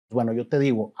Bueno, yo te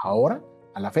digo, ahora,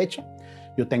 a la fecha,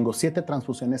 yo tengo 7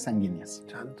 transfusiones sanguíneas,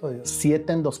 Santo Dios.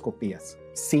 7 endoscopías,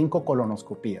 5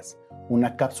 colonoscopías,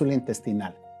 una cápsula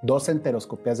intestinal, 2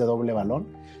 enteroscopías de doble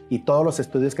balón y todos los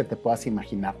estudios que te puedas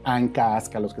imaginar. ANCA,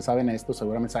 ASCA, los que saben esto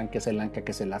seguramente saben qué es el ANCA,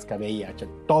 qué es el ASCA, VIH,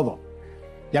 todo.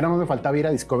 Ya no me faltaba ir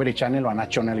a Discovery Channel o a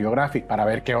National Geographic para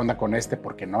ver qué onda con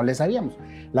porque no le sabíamos.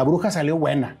 La bruja salió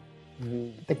buena.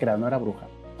 No te creas, no era bruja,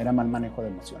 era mal manejo de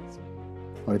emociones.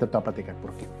 Ahorita te voy a platicar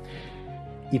por qué.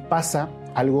 Y pasa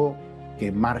algo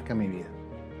que marca mi vida.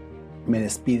 Me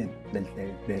despiden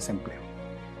de ese empleo.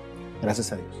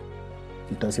 Gracias a Dios.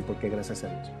 Y te voy a decir por qué gracias a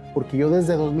Dios. Porque yo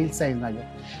desde 2006, Nayo,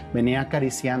 venía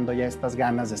acariciando ya estas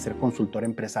ganas de ser consultor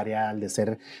empresarial, de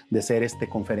ser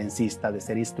conferencista, de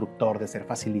ser instructor, de ser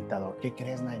facilitador. ¿Qué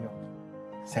crees, Nayo?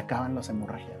 Se acaban las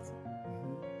hemorragias.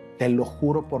 Te lo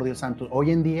juro por Dios santo.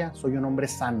 Hoy en día soy un hombre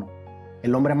sano.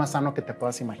 El hombre más sano que te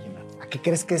puedas imaginar. ¿A qué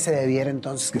crees que se debiera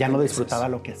entonces? Ya no disfrutaba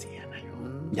lo que hacía, Nayo.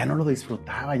 Ya no lo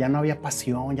disfrutaba, ya no había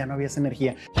pasión, ya no había esa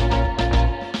energía.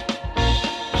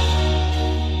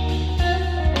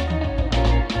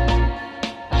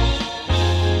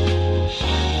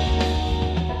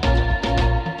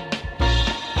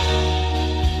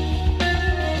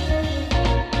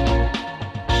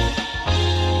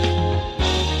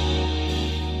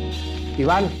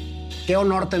 Iván, qué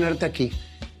honor tenerte aquí.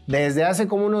 Desde hace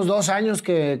como unos 2 años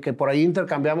que por ahí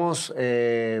intercambiamos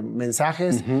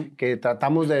mensajes, que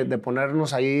tratamos de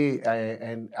ponernos ahí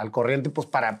al corriente pues,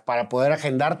 para poder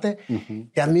agendarte.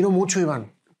 Te admiro mucho,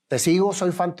 Iván. Te sigo,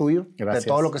 soy fan tuyo. Gracias. De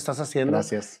todo lo que estás haciendo.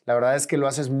 Gracias. La verdad es que lo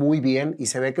haces muy bien y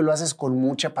se ve que lo haces con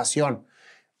mucha pasión.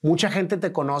 Mucha gente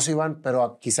te conoce, Iván,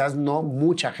 pero quizás no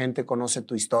mucha gente conoce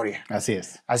tu historia. Así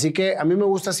es. Así que a mí me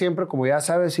gusta siempre, como ya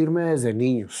sabes, irme desde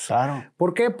niños. Claro.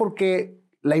 ¿Por qué? Porque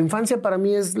la infancia para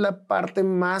mí es la parte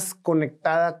más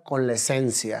conectada con la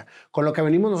esencia, con lo que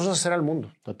venimos nosotros a hacer al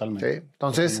mundo. Totalmente. ¿Sí?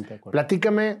 Entonces, totalmente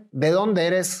platícame de dónde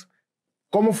eres,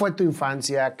 cómo fue tu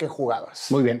infancia, qué jugabas.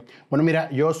 Muy bien. Bueno,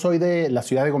 mira, yo soy de la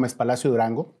ciudad de Gómez Palacio,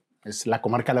 Durango. Es la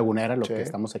comarca lagunera, lo que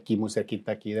estamos aquí, muy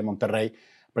cerquita aquí de Monterrey,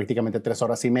 prácticamente 3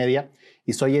 horas y media.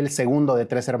 Y soy el segundo de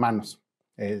 3 hermanos.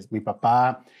 Mi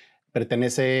papá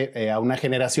pertenece a una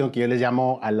generación que yo les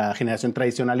llamo a la generación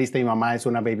tradicionalista. Mi mamá es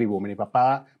una baby boomer. Mi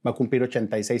papá va a cumplir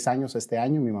 86 años este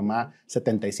año, mi mamá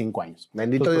 75 años.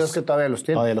 Bendito Entonces, Dios que todavía los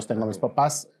tiene. Todavía los tengo mis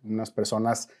papás, unas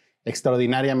personas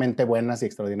extraordinariamente buenas y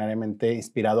extraordinariamente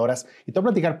inspiradoras. Y te voy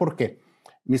a platicar por qué.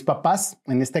 Mis papás,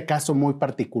 en este caso muy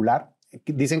particular,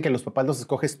 dicen que los papás los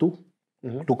escoges tú.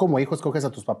 Tú como hijo escoges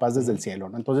a tus papás desde el cielo,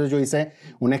 ¿no? Entonces yo hice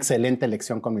una excelente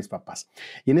elección con mis papás.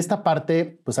 Y en esta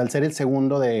parte, pues al ser el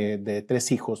segundo de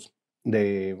 3 hijos,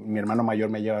 mi hermano mayor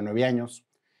me lleva 9 años,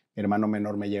 mi hermano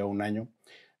menor me lleva 1 año.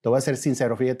 Te voy a ser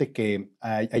sincero, fíjate que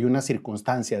hay una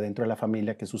circunstancia dentro de la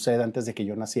familia que sucede antes de que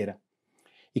yo naciera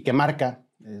y que marca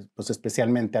pues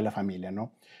especialmente a la familia,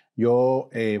 ¿no? Yo,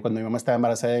 cuando mi mamá estaba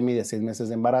embarazada de mí, de 6 meses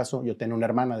de embarazo, yo tenía una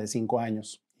hermana de 5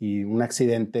 años y un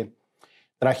accidente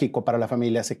trágico para la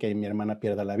familia hace que mi hermana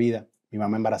pierda la vida, mi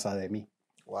mamá embarazada de mí.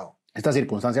 Wow. Esta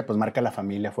circunstancia pues marca a la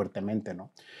familia fuertemente,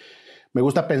 ¿no? Me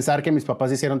gusta pensar que mis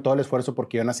papás hicieron todo el esfuerzo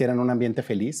porque yo naciera en un ambiente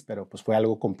feliz, pero pues fue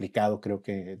algo complicado, creo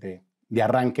que de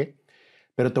arranque.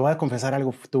 Pero te voy a confesar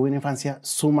algo, tuve una infancia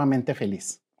sumamente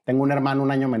feliz. Tengo un hermano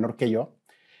 1 año menor que yo,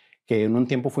 que en un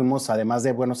tiempo fuimos, además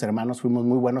de buenos hermanos, fuimos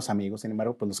muy buenos amigos. Sin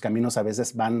embargo, pues los caminos a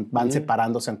veces van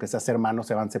separándose, aunque seas hermanos,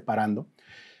 se van separando.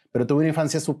 Pero tuve una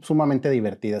infancia sumamente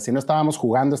divertida. Si no estábamos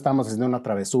jugando, estábamos haciendo una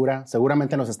travesura.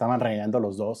 Seguramente nos estaban regañando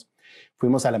los dos.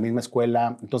 Fuimos a la misma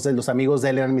escuela. Entonces, los amigos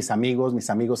de él eran mis amigos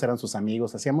eran sus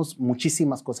amigos. Hacíamos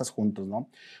muchísimas cosas juntos, ¿no?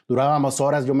 Durábamos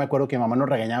horas. Yo me acuerdo que mi mamá nos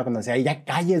regañaba cuando decía, ya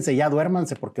cállense, ya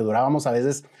duérmanse, porque durábamos a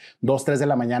veces 2, 3 de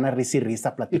la mañana, risa y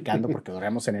risa, platicando, porque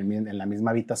durábamos en la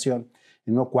misma habitación, en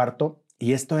el mismo cuarto.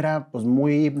 Y esto era pues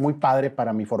muy, muy padre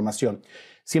para mi formación.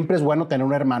 Siempre es bueno tener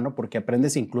un hermano porque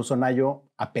aprendes incluso, Nayo,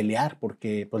 a pelear,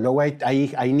 porque pues luego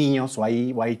hay niños o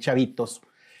hay chavitos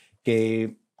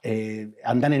que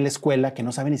andan en la escuela que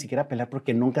no saben ni siquiera pelear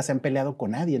porque nunca se han peleado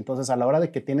con nadie. Entonces, a la hora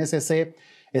de que tienes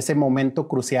ese momento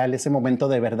crucial, ese momento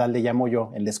de verdad, le llamo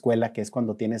yo, en la escuela, que es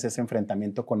cuando tienes ese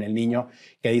enfrentamiento con el niño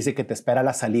que dice que te espera a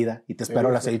la salida y te espero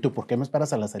a la salida. ¿Y tú por qué me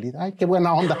esperas a la salida? Ay, qué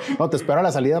buena onda. No, te espero a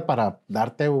la salida para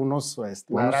darte unos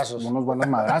buenos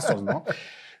madrazos, ¿no?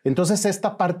 Entonces,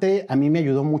 esta parte a mí me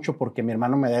ayudó mucho porque mi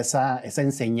hermano me da esa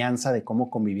enseñanza de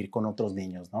cómo convivir con otros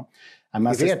niños, ¿no?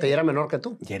 Además, y fíjate, y era menor que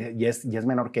tú. Y es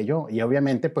menor que yo. Y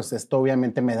obviamente, pues esto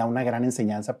obviamente me da una gran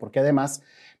enseñanza porque además,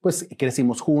 pues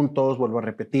crecimos juntos, vuelvo a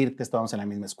repetirte, estábamos en la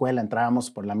misma escuela,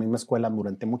 entrábamos por la misma escuela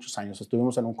durante muchos años.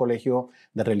 Estuvimos en un colegio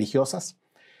de religiosas.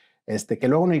 que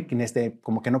luego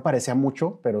como que no parecía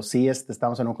mucho, pero sí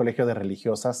estábamos en un colegio de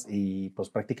religiosas y pues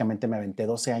prácticamente me aventé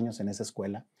 12 años en esa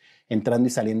escuela, entrando y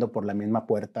saliendo por la misma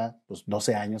puerta, pues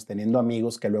 12 años, teniendo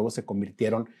amigos que luego se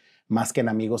convirtieron más que en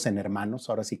amigos, en hermanos.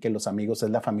 Ahora sí que los amigos es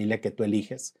la familia que tú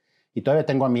eliges. Y todavía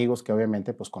tengo amigos que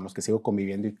obviamente pues con los que sigo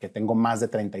conviviendo y que tengo más de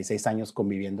 36 años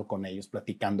conviviendo con ellos,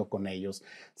 platicando con ellos,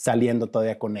 saliendo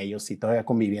todavía con ellos y todavía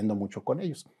conviviendo mucho con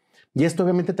ellos. Y esto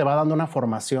obviamente te va dando una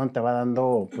formación, te va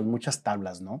dando pues muchas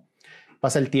tablas, ¿no?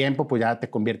 Pasa el tiempo, pues ya te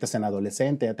conviertes en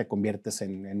adolescente, ya te conviertes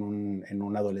en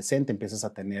un adolescente, empiezas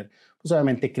a tener pues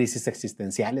obviamente crisis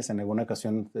existenciales. En alguna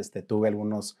ocasión tuve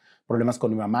algunos problemas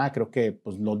con mi mamá, creo que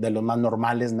pues de los más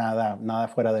normales, nada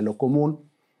fuera de lo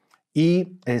común.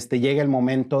 Y llega el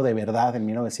momento de verdad en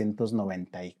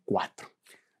 1994.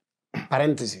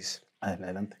 Paréntesis.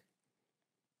 Adelante.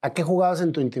 ¿A qué jugabas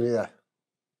en tu intimidad?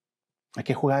 ¿A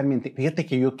qué jugaba en mi intimidad? Fíjate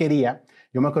que yo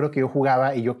me acuerdo que yo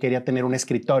jugaba y yo quería tener un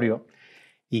escritorio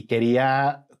y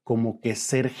quería como que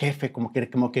ser jefe, como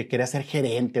que quería ser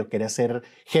gerente o quería ser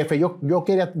jefe. Yo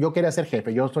quería ser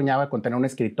jefe. Yo soñaba con tener un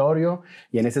escritorio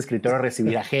y en ese escritorio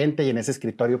recibir a gente y en ese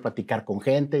escritorio platicar con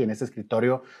gente y en ese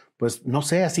escritorio, pues no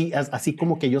sé, así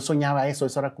como que yo soñaba eso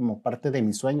era como parte de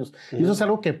mis sueños. Y eso es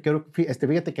algo que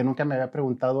fíjate que nunca me había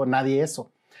preguntado nadie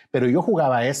eso, pero yo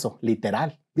jugaba eso,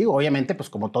 literal. Digo, obviamente, pues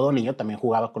como todo niño también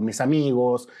jugaba con mis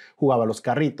amigos, jugaba a los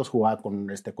carritos, jugaba con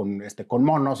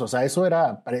monos, o sea, eso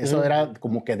era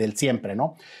como que del siempre,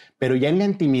 ¿no? Pero ya en la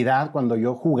intimidad, cuando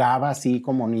yo jugaba así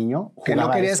como niño, que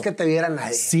no querías eso. Que te viera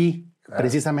nadie. Sí, claro.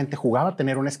 Precisamente jugaba a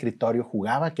tener un escritorio,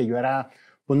 jugaba que yo era,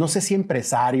 pues no sé si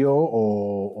empresario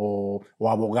o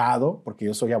abogado, porque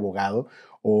yo soy abogado,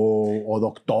 o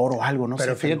doctor o algo, no sé.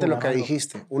 Pero fíjate lo que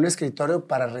dijiste, un escritorio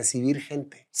para recibir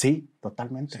gente. Sí,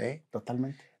 totalmente,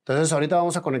 totalmente. Entonces ahorita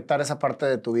vamos a conectar esa parte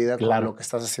de tu vida con lo que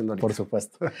estás haciendo ahorita. Por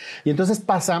supuesto. Y entonces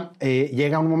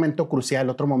llega un momento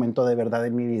crucial, otro momento de verdad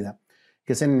en mi vida,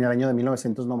 que es en el año de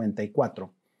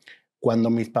 1994, cuando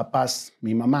mis papás,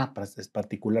 mi mamá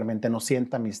particularmente, nos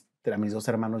sienta a mis dos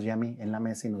hermanos y a mí en la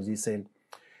mesa y nos dicen,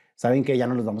 ¿saben que ya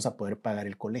no les vamos a poder pagar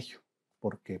el colegio?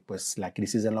 Porque pues la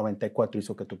crisis del 94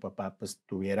 hizo que tu papá pues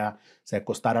se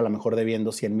acostara a lo mejor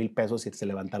debiendo 100,000 pesos y se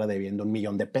levantara debiendo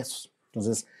 1,000,000 de pesos.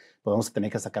 Entonces, pues vamos a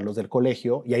tener que sacarlos del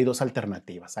colegio y hay dos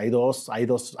alternativas, hay dos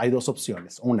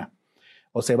opciones. Una,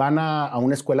 o se van a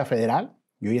una escuela federal.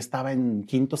 Yo ya estaba en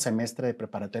 5º semestre de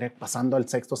preparatoria, pasando al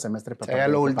 6º semestre de preparatoria. Era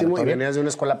lo último y venías de una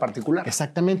escuela particular.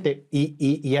 Exactamente.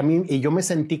 Y yo me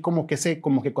sentí como que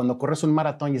cuando corres un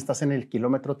maratón y estás en el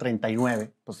kilómetro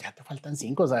 39, pues ya te faltan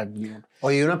 5. O sea,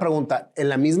 oye, una pregunta. ¿En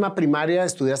la misma primaria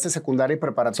estudiaste secundaria y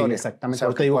preparatoria? Sí, exactamente.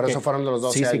 O sea, por eso fueron los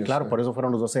 12 años. Sí, claro, por eso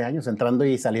fueron los 12 años, entrando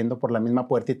y saliendo por la misma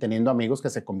puerta y teniendo amigos que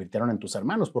se convirtieron en tus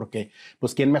hermanos, porque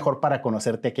pues quién mejor para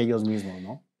conocerte que ellos mismos,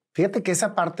 ¿no? Fíjate que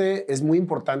esa parte es muy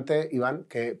importante, Iván,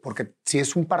 porque si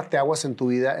es un parteaguas en tu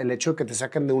vida, el hecho de que te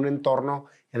saquen de un entorno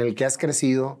en el que has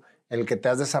crecido, en el que te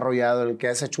has desarrollado, en el que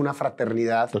has hecho una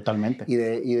fraternidad. Totalmente. Y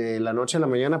de la noche a la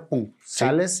mañana, pum,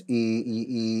 sales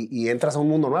y entras a un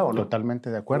mundo nuevo, ¿no? Totalmente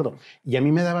de acuerdo. Y a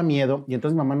mí me daba miedo y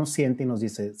entonces mi mamá nos siente y nos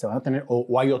dice, se van a tener,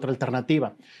 o hay otra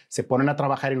alternativa. Se ponen a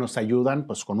trabajar y nos ayudan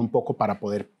pues con un poco para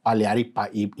poder palear y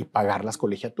pagar las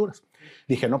colegiaturas.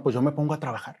 Dije, no, pues yo me pongo a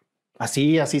trabajar.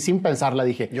 Así sin pensarla,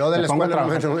 dije. Yo de la escuela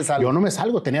no me salgo. Yo no me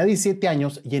salgo. Tenía 17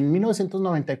 años y en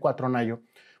 1994, Nayo,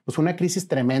 pues una crisis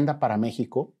tremenda para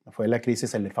México. Fue la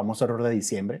crisis, el famoso error de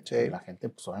diciembre. Sí. La gente,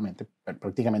 pues obviamente,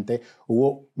 prácticamente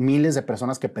hubo miles de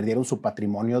personas que perdieron su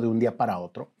patrimonio de un día para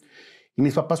otro. Y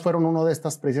mis papás fueron uno de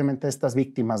precisamente estas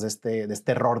víctimas de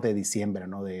este error de diciembre,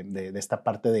 ¿no? De esta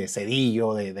parte de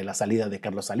Cedillo, de la salida de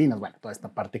Carlos Salinas, bueno, toda esta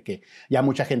parte que ya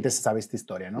mucha gente se sabe esta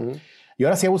historia, ¿no? Y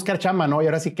ahora sí a buscar chamba, ¿no? Y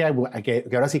ahora sí que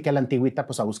a la antigüita,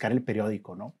 pues a buscar el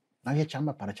periódico, ¿no? No había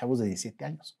chamba para chavos de 17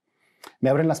 años. Me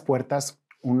abren las puertas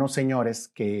unos señores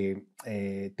que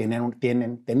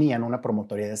tenían una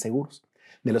promotoría de seguros.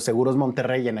 De los seguros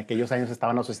Monterrey, en aquellos años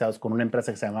estaban asociados con una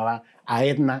empresa que se llamaba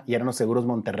Aetna y eran los seguros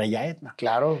Monterrey Aetna.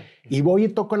 Claro. Y voy y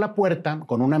toco la puerta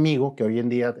con un amigo que hoy en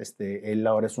día, él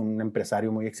ahora es un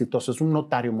empresario muy exitoso, es un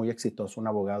notario muy exitoso, un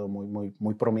abogado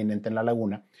muy prominente en La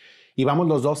Laguna. Y vamos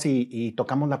los dos y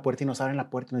tocamos la puerta y nos abren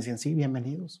la puerta y nos dicen, sí,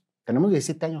 bienvenidos. Tenemos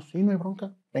 17 años, sí, no hay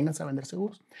bronca, vénganse a vender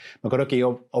seguros. Me acuerdo que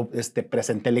yo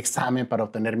presenté el examen para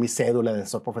obtener mi cédula de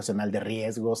asesor profesional de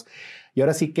riesgos. Y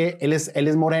ahora sí que él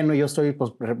es moreno y yo soy,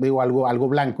 pues digo, algo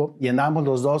blanco. Y andábamos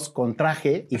los dos con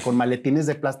traje y con maletines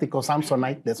de plástico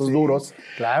Samsonite, de esos duros.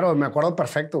 Claro, me acuerdo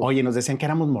perfecto. Oye, nos decían que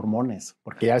éramos mormones,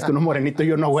 porque ya ves que uno morenito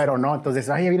y uno güero, ¿no? Entonces,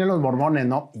 ay, ya vienen los mormones,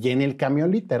 ¿no? Y en el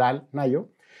camión literal, Nayo,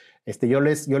 yo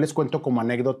les cuento como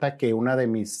anécdota que una de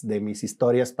mis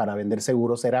historias para vender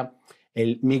seguros era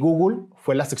Mi Google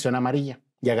fue la sección amarilla.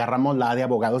 Y agarramos la A de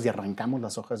abogados y arrancamos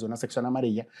las hojas de una sección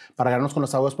amarilla para agarrarnos con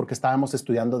los abogados porque estábamos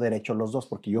estudiando derecho los dos,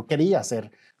 porque yo quería ser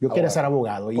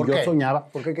abogado y yo soñaba.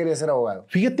 ¿Por qué querías ser abogado?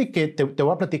 Fíjate que te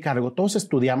voy a platicar algo. Todos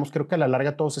estudiamos, creo que a la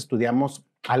larga todos estudiamos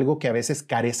algo que a veces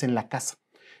carece en la casa.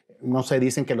 No sé,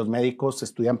 dicen que los médicos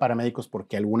estudian paramédicos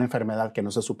porque alguna enfermedad que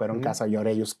no se superó en casa y ahora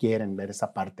ellos quieren ver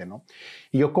esa parte, ¿no?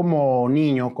 Y yo como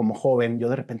niño, como joven, yo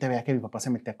de repente veía que mi papá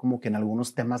se metía como que en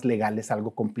algunos temas legales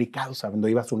algo complicados, sabiendo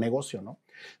iba a su negocio, ¿no?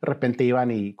 De repente iban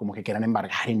y como que querían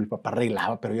embargar y mi papá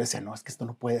arreglaba, pero yo decía, no, es que esto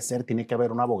no puede ser, tiene que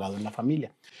haber un abogado en la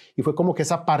familia. Y fue como que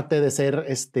esa parte de ser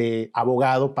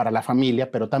abogado para la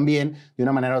familia, pero también de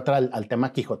una manera u otra al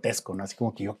tema quijotesco, ¿no? Así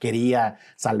como que yo quería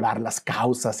salvar las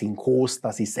causas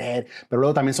injustas y ser, pero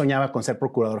luego también soñaba con ser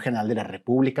procurador general de la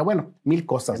República. Bueno, mil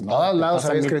cosas, ¿no? En todos lados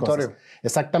había escritorio. Cosas.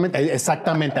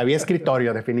 Exactamente, había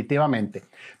escritorio, definitivamente.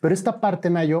 Pero esta parte,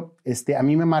 Nayo, a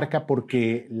mí me marca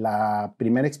porque la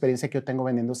primera experiencia que yo tengo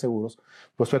vendiendo seguros,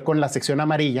 pues fue con la sección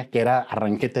amarilla, que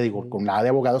arranqué, te digo, con la A de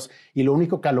abogados, y lo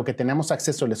único que a lo que teníamos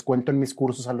acceso, les cuento en mis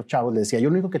cursos a los chavos, les decía, yo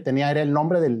lo único que tenía era el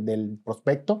nombre del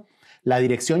prospecto, la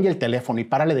dirección y el teléfono, y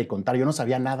párale de contar, yo no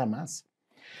sabía nada más.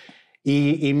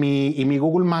 Y mi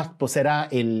Google Maps, pues era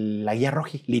la guía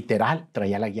roja, literal,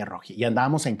 traía la guía roja. Y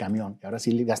andábamos en camión, y ahora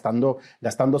sí gastando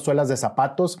suelas de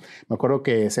zapatos. Me acuerdo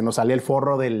que se nos salía el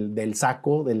forro del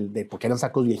saco, porque eran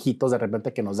sacos viejitos de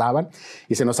repente que nos daban,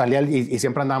 y se nos salía, y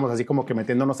siempre andábamos así como que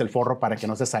metiéndonos el forro para que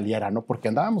no se saliera, ¿no? Porque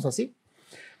andábamos así.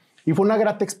 Y fue una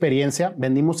grata experiencia.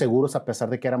 Vendimos seguros a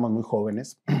pesar de que éramos muy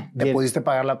jóvenes. ¿Te pudiste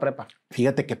pagar la prepa?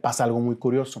 Fíjate que pasa algo muy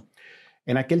curioso.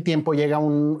 En aquel tiempo llega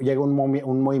un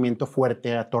movimiento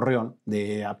fuerte a Torreón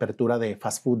de apertura de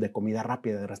fast food, de comida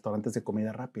rápida, de restaurantes de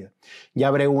comida rápida. Ya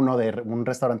abrió un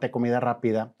restaurante de comida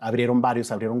rápida, abrieron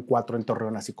 4 en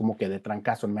Torreón, así como que de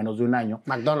trancazo en menos de un año.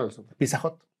 McDonald's. Pizza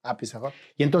Hut. Pizza Hut.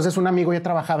 Y entonces un amigo ya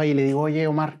trabajaba y le digo, oye,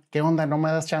 Omar, ¿qué onda? ¿No me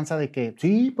das chance de que...?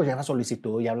 Sí, pues lleva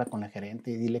solicitud y habla con la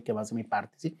gerente y dile que vas de mi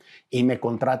parte, ¿sí? Y me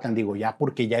contratan, digo, ya,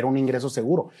 porque ya era un ingreso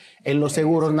seguro. En los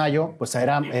seguros, Nayo, pues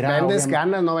era vendes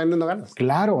ganas, no vendes no ganas.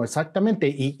 Claro, exactamente.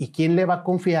 ¿Y quién le va a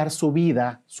confiar su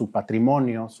vida, su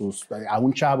patrimonio, a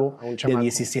un chavo de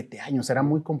 17 años? Era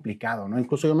muy complicado, ¿no?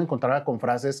 Incluso yo me encontraba con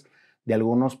frases de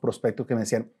algunos prospectos que me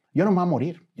decían, yo no me voy a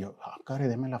morir. Yo, cabrón,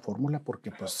 deme la fórmula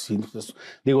porque, pues, sí, pues,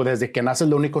 digo, desde que naces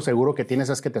lo único seguro que tienes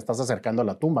es que te estás acercando a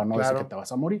la tumba, no claro. es que te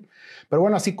vas a morir. Pero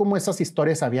bueno, así como esas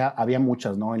historias había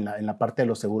muchas, ¿no? En la parte de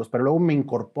los seguros. Pero luego me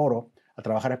incorporo a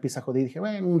trabajar a Pizza Hut y dije,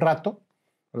 bueno, un rato,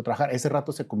 pero trabajar, ese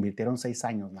rato se convirtieron 6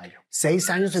 años, Nayo. 6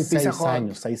 años en Pizza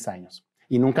Hut. 6 años.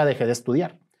 Y nunca dejé de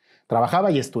estudiar.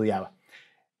 Trabajaba y estudiaba.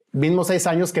 Mismos 6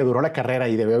 años que duró la carrera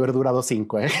y debió haber durado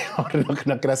 5, ¿eh?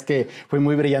 No creas que fue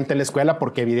muy brillante en la escuela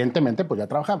porque evidentemente pues ya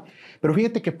trabajaba. Pero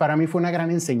fíjate que para mí fue una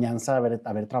gran enseñanza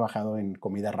haber trabajado en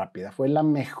comida rápida. Fue la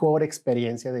mejor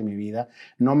experiencia de mi vida.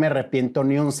 No me arrepiento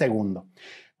ni un segundo.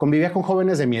 Convivía con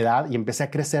jóvenes de mi edad y empecé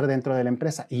a crecer dentro de la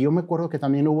empresa. Y yo me acuerdo que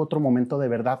también hubo otro momento de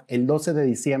verdad, el 12 de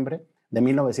diciembre de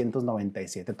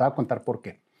 1997. Te voy a contar por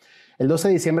qué. El 12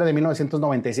 de diciembre de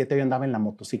 1997 yo andaba en la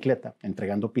motocicleta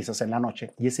entregando pizzas en la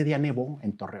noche y ese día nevó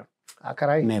en Torreón. Ah,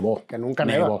 caray. Nevó. Que nunca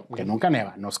neva. Que nunca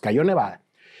neva. Nos cayó nevada.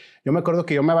 Yo me acuerdo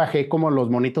que yo me bajé como los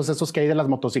monitos esos que hay de las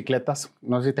motocicletas.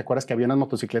 No sé si te acuerdas que había unas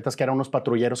motocicletas que eran unos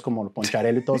patrulleros como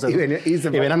Poncharelo y todos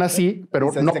esos. y eran así,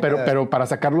 pero para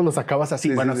sacarlos los sacabas así.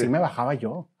 Sí, bueno, así me bajaba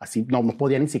yo. Así no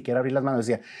podía ni siquiera abrir las manos.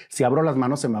 Decía, si abro las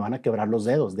manos se me van a quebrar los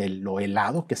dedos de lo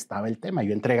helado que estaba el tema.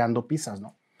 Yo entregando pizzas,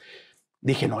 ¿no?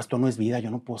 Dije, no, esto no es vida,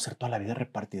 yo no puedo ser toda la vida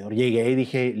repartidor. Llegué y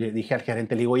le dije al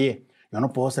gerente, le digo, oye, yo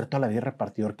no puedo ser toda la vida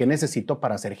repartidor. ¿Qué necesito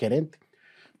para ser gerente?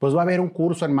 Pues va a haber un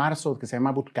curso en marzo que se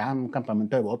llama Bootcamp, un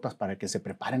campamento de botas para que se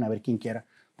preparen a ver quién quiera.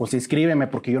 Pues inscríbeme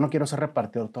porque yo no quiero ser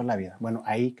repartidor toda la vida. Bueno,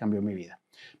 ahí cambió mi vida,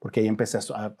 porque ahí empecé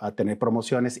a tener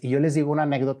promociones. Y yo les digo una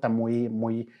anécdota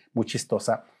muy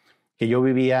chistosa, que yo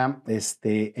vivía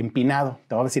empinado.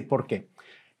 Te voy a decir por qué.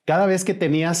 Cada vez que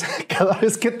tenías,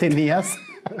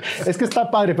 es que está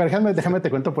padre, pero déjame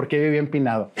te cuento por qué vivía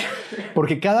empinado.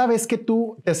 Porque cada vez que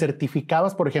tú te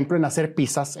certificabas, por ejemplo, en hacer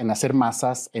pizzas, en hacer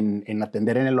masas, en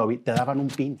atender en el lobby, te daban un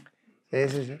pin.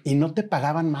 Sí. Y no te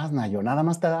pagaban más, Nayo. Nada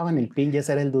más te daban el pin y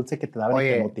ese era el dulce que te daban. Oye,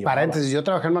 y te motivaba. paréntesis, yo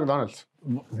trabajé en McDonald's.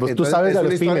 Pues entonces, tú sabes de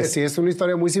los pines. Sí, es una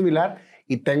historia muy similar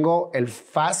y tengo el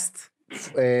fast...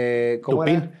 ¿cómo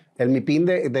era? Pin. Mi pin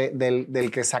del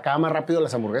que sacaba más rápido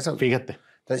las hamburguesas. Fíjate.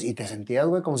 Entonces, y te sentías,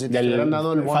 güey, como si te hubieran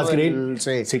dado el bono fast grill.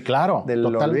 Sí, claro.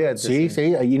 Total. Sí.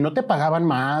 Y no te pagaban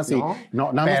más.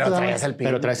 No, nada pero más traías el pin.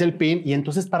 Pero traes el pin. Y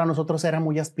entonces para nosotros era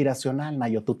muy aspiracional,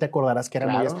 Nayo. Tú te acordarás que era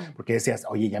muy porque decías,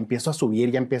 oye, ya empiezo a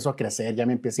subir, ya empiezo a crecer, ya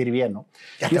me empiezo a ir bien, ¿no?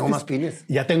 Ya tengo más pines.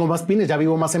 Ya tengo más pines, ya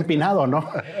vivo más empinado, ¿no?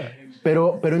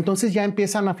 Pero entonces ya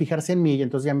empiezan a fijarse en mí y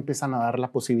entonces ya me empiezan a dar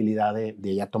la posibilidad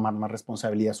de ya tomar más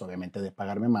responsabilidades, obviamente de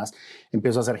pagarme más.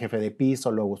 Empiezo a ser jefe de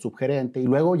piso, luego subgerente y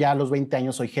luego ya a los 20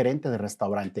 años soy gerente de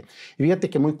restaurante. Y fíjate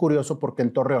que muy curioso porque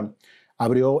en Torreón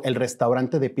abrió el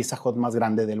restaurante de Pizza Hut más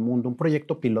grande del mundo, un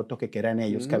proyecto piloto que eran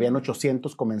ellos, que habían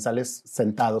 800 comensales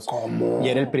sentados. ¿Cómo? Y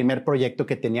era el primer proyecto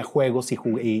que tenía juegos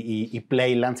y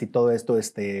Playlands y todo esto,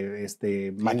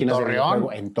 máquinas de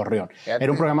videojuego en Torreón. Fíjate.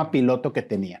 Era un programa piloto que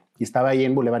tenía. Y estaba ahí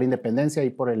en Boulevard Independencia,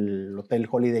 ahí por el Hotel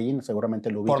Holiday Inn,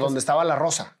 seguramente lo ubicas. Por donde estaba La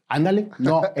Rosa. Ándale.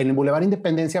 No, en el Boulevard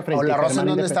Independencia frente ¿O La a Rosa en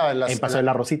dónde estaba? En Paseo de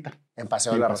la Rosita. En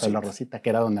Paseo de la Rosita, que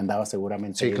era donde andaba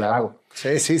seguramente. Sí, claro.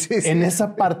 Sí. En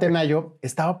esa parte, Nayo,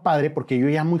 estaba padre porque yo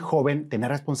ya muy joven tenía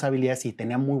responsabilidades y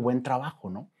tenía muy buen trabajo,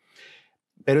 ¿no?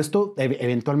 Pero esto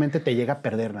eventualmente te llega a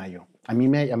perder, Nayo. A mí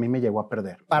me llegó a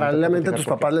perder. ¿Paralelamente a tus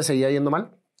papás les seguía yendo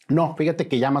mal? No, fíjate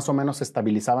que ya más o menos se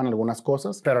estabilizaban algunas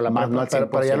cosas. Pero, no al 100%.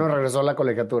 pero ya no regresó la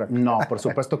colegiatura. No, por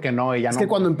supuesto que no. Es que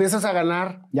cuando empiezas a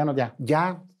ganar... Ya,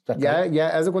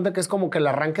 haz de cuenta que es como que el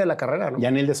arranque de la carrera, ¿no?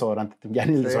 Ya ni el desodorante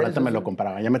me lo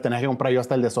compraba. Ya me tenía que comprar yo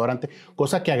hasta el desodorante,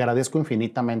 cosa que agradezco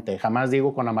infinitamente. Jamás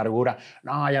digo con amargura,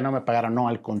 no, ya no me pagaron. No,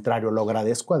 al contrario, lo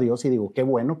agradezco a Dios y digo, qué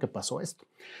bueno que pasó esto.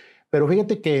 Pero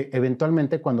fíjate que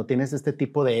eventualmente cuando tienes este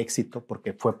tipo de éxito,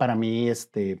 porque fue para mí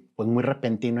pues muy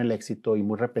repentino el éxito y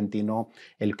muy repentino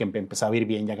el que empezaba a ir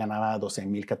bien, ya ganaba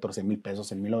 12,000, 14,000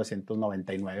 pesos en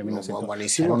 1999,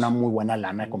 1900. Era una muy buena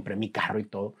lana, compré mi carro y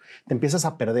todo. Te empiezas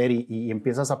a perder y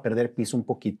empiezas a perder piso un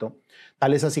poquito.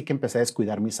 Tal es así que empecé a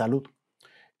descuidar mi salud.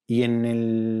 Y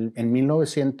en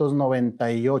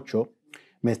 1998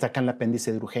 me destacan el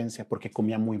apéndice de urgencia porque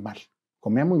comía muy mal.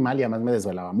 Comía muy mal y además me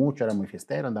desvelaba mucho, era muy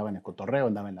fiestero, andaba en el cotorreo,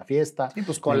 andaba en la fiesta. Y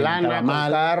pues con lana, con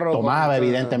carro. Tomaba,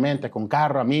 evidentemente, con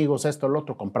carro, amigos, esto, lo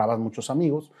otro, comprabas muchos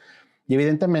amigos. Y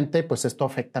evidentemente, pues esto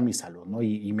afecta a mi salud, ¿no?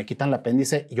 Y me quitan el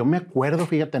apéndice. Y yo me acuerdo,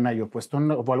 fíjate, Nayo, pues esto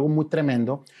fue algo muy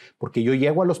tremendo, porque yo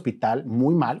llego al hospital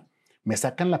muy mal, me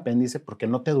sacan el apéndice porque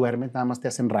no te duermes, nada más te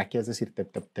hacen raquia, es decir,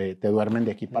 te duermen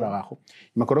de aquí para abajo.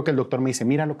 Y me acuerdo que el doctor me dice,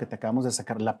 mira lo que te acabamos de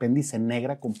sacar, el apéndice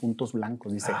negra con puntos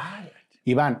blancos. Dice,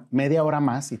 Iván, media hora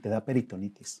más y te da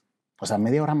peritonitis. O sea,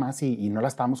 media hora más y no la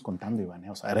estábamos contando, Iván.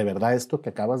 O sea, de verdad esto que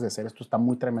acabas de hacer, esto está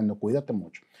muy tremendo, cuídate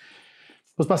mucho.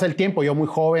 Pues pasa el tiempo, yo muy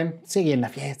joven, seguí en la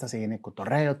fiesta, seguí en el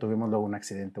cotorreo, tuvimos luego un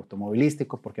accidente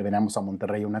automovilístico porque veníamos a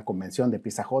Monterrey a una convención de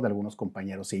Pizza Hut, algunos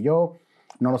compañeros y yo.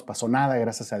 No nos pasó nada,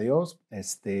 gracias a Dios.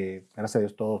 Gracias a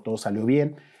Dios todo salió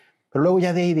bien. Pero luego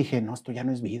ya de ahí dije, no, esto ya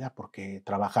no es vida porque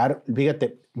trabajar,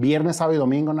 fíjate, viernes, sábado y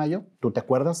domingo, Nayo, ¿tú te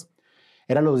acuerdas?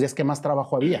 Eran los días que más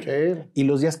trabajo había. Sí. Y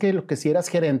los días que si eras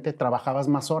gerente, trabajabas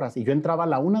más horas. Y yo entraba a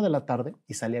la 1 de la tarde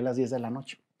y salía a las 10 de la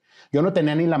noche. Yo no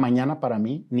tenía ni la mañana para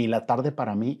mí, ni la tarde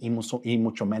para mí, y mucho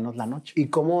menos la noche. ¿Y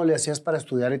cómo le hacías para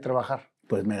estudiar y trabajar?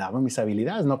 Pues me daban mis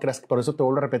habilidades, no creas, por eso te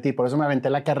vuelvo a repetir, por eso me aventé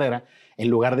la carrera, en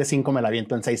lugar de 5 me la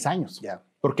aviento en 6 años. Yeah.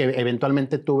 Porque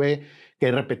eventualmente tuve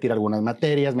que repetir algunas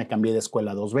materias, me cambié de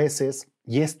escuela 2 veces,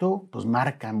 y esto pues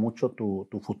marca mucho tu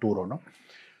futuro, ¿no?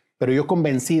 Pero yo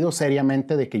convencido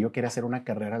seriamente de que yo quería hacer una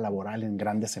carrera laboral en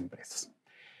grandes empresas.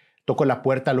 Toco la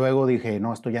puerta, luego dije,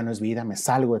 no, esto ya no es vida, me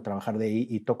salgo de trabajar de ahí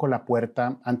y toco la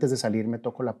puerta, antes de salirme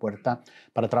toco la puerta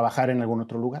para trabajar en algún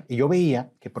otro lugar. Y yo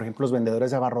veía que, por ejemplo, los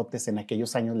vendedores de abarrotes en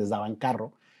aquellos años les daban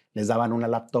carro, les daban una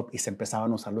laptop y se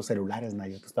empezaban a usar los celulares,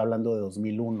 Nayo. Te estoy hablando de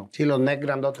 2001. Sí, los NEC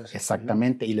grandotes.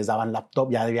 Exactamente, y les daban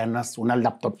laptop, ya debían unas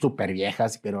laptop súper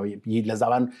viejas, y les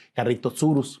daban carritos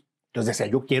Surus. Entonces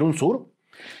decía, yo quiero un Sur.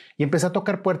 Y empecé a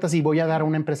tocar puertas y voy a dar a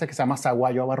una empresa que se llama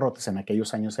Zaguayo Abarrotes. En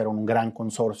aquellos años era un gran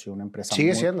consorcio, una empresa.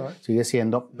 Sigue siendo, ¿eh? Sigue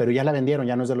siendo, pero ya la vendieron,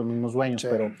 ya no es de los mismos dueños. Sí.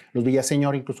 Pero los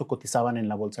Villaseñor incluso cotizaban en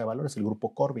la bolsa de valores, el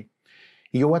grupo Corby.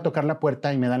 Y yo voy a tocar la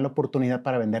puerta y me dan la oportunidad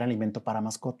para vender alimento para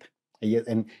mascota.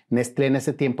 Nestlé en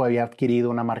ese tiempo había adquirido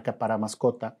una marca para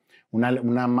mascota,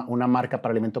 una marca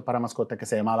para alimento para mascota que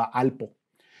se llamaba Alpo.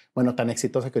 Bueno, tan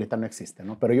exitosa que ahorita no existe,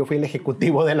 ¿no? Pero yo fui el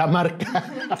ejecutivo de la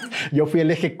marca. Yo fui el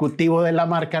ejecutivo de la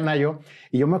marca, Nayo.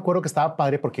 Y yo me acuerdo que estaba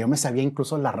padre porque yo me sabía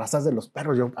incluso las razas de los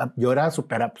perros. Yo era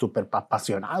súper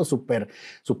apasionado, súper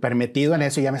metido en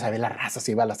eso. Y ya me sabía las razas,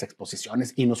 iba a las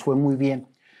exposiciones y nos fue muy bien.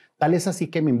 Tal es así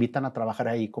que me invitan a trabajar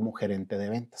ahí como gerente de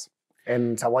ventas.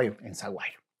 En Zaguayo. En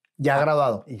Zaguayo. Ya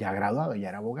graduado. Ya graduado, ya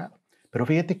era abogado. Pero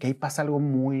fíjate que ahí pasa algo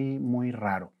muy, muy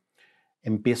raro.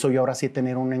 Empiezo yo ahora sí a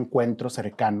tener un encuentro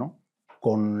cercano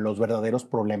con los verdaderos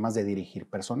problemas de dirigir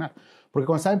personal. Porque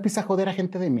cuando estaba en Pizza Hut era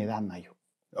gente de mi edad, Nayo,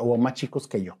 o más chicos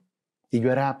que yo. Y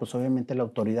yo era, pues obviamente, la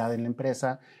autoridad en la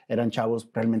empresa. Eran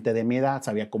chavos realmente de mi edad,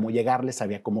 sabía cómo llegarles,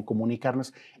 sabía cómo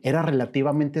comunicarnos. Era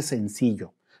relativamente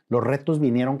sencillo. Los retos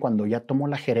vinieron cuando ya tomo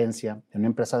la gerencia de una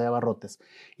empresa de abarrotes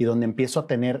y donde empiezo a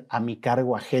tener a mi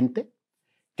cargo a gente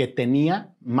que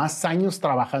tenía más años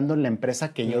trabajando en la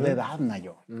empresa que yo de edad,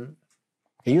 Nayo.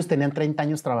 Ellos tenían 30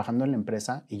 años trabajando en la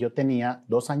empresa y yo tenía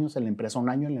 2 años en la empresa,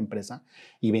 1 año en la empresa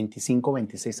y 25,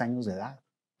 26 años de edad.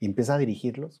 Y empieza a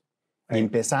dirigirlos y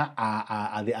empieza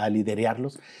a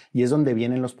liderarlos y es donde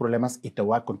vienen los problemas y te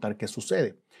voy a contar qué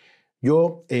sucede.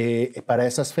 Yo para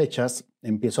esas fechas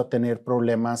empiezo a tener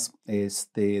problemas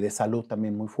de salud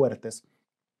también muy fuertes.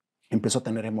 Empiezo a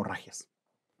tener hemorragias.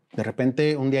 De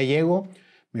repente un día llego,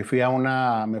 me fui a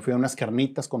unas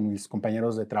carnitas con mis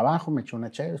compañeros de trabajo, me eché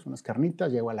unas chéves, unas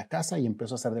carnitas, llego a la casa y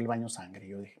empiezo a hacer del baño sangre. Y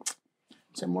yo dije,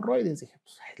 hemorroides, dije,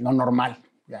 pues lo normal.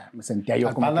 Ya me sentía yo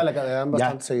al como panda le dan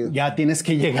bastante seguido. Ya tienes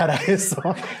que llegar a eso.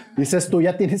 Dices tú,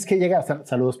 ya tienes que llegar.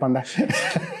 Saludos, panda.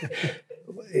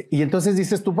 Y entonces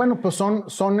dices tú, bueno, pues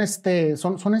son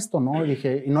esto, ¿no? Y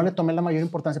dije, y no le tomé la mayor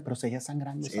importancia, pero seguía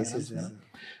sangrando. Sí.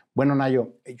 Bueno,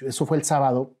 Nayo, eso fue el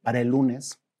sábado. Para el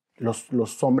lunes,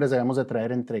 los hombres debemos de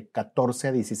traer entre 14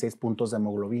 a 16 puntos de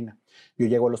hemoglobina. Yo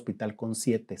llego al hospital con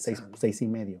 7, 6 y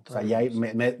medio. O sea, ya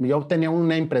yo tenía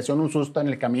una impresión, un susto en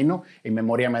el camino y me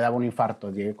moría, me daba un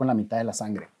infarto. Llegué con la mitad de la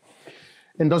sangre.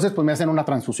 Entonces, pues me hacen una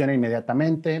transfusión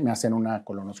inmediatamente, me hacen una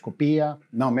colonoscopía,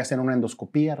 me hacen una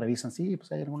endoscopía, revisan, sí,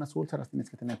 pues hay algunas úlceras, tienes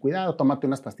que tener cuidado, tómate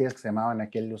unas pastillas que se llamaban en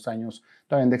aquellos años,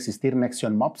 todavía de existir,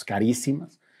 Nexium Mops,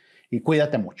 carísimas, y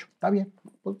cuídate mucho. Está bien,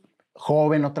 pues,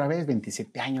 joven otra vez,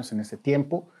 27 años en ese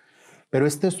tiempo, pero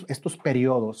estos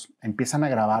periodos empiezan a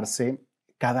agravarse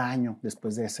cada año.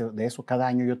 Después de eso, cada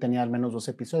año yo tenía al menos 2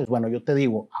 episodios. Bueno, yo te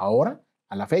digo, ahora,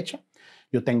 a la fecha,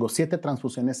 yo tengo 7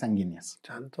 transfusiones sanguíneas,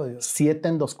 Santo Dios. 7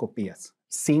 endoscopías,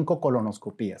 5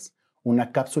 colonoscopías,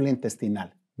 una cápsula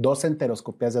intestinal, 2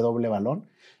 enteroscopías de doble balón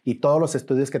y todos los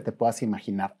estudios que te puedas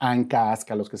imaginar. ANCA,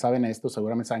 ASCA, los que saben esto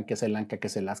seguramente saben qué es el ANCA, qué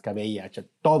es el ASCA, VIH,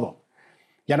 todo.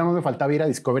 Ya no me faltaba ir a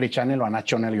Discovery Channel o a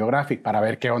National Geographic para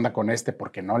ver qué onda con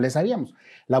porque no le sabíamos.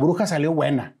 La bruja salió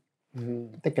buena.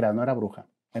 No te creas, no era bruja,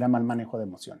 era mal manejo de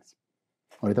emociones.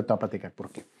 Ahorita te voy a platicar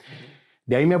por qué.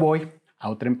 De ahí me voy a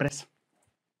otra empresa.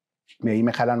 De ahí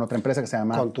me jalan a otra empresa que se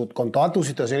llama... Con toda tu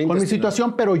situación Con mi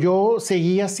situación, pero yo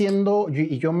seguía siendo...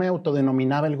 Y yo me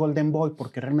autodenominaba el Golden Boy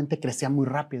porque realmente crecía muy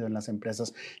rápido en las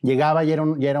empresas. Llegaba y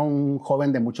era un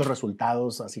joven de muchos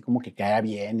resultados, así como que caía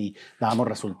bien y dábamos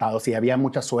resultados y había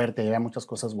mucha suerte y había muchas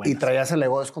cosas buenas. ¿Y traías el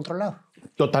ego descontrolado?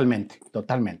 Totalmente,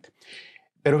 totalmente.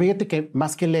 Pero fíjate que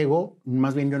más que el ego,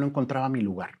 más bien yo no encontraba mi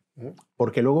lugar.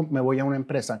 Porque luego me voy a una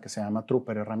empresa que se llama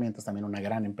Trooper Herramientas, también una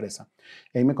gran empresa.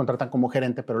 Y ahí me contratan como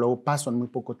gerente, pero luego paso en muy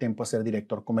poco tiempo a ser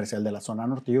director comercial de la zona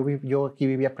norte. Yo aquí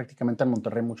vivía prácticamente en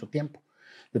Monterrey mucho tiempo.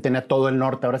 Yo tenía todo el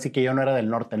norte, ahora sí que yo no era del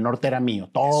norte, el norte era mío,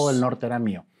 todo el norte era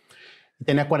mío.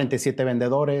 Tenía 47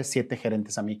 vendedores, 7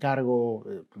 gerentes a mi cargo,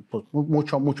 pues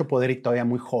mucho poder y todavía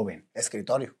muy joven.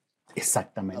 Escritorio.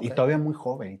 Exactamente, okay. Y todavía muy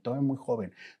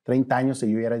joven, 30 años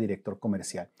y yo ya era director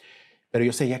comercial. Pero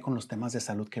yo seguía con los temas de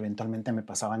salud que eventualmente me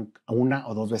pasaban 1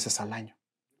 o 2 veces al año,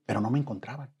 pero no me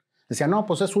encontraban. Decía, no,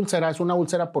 pues es una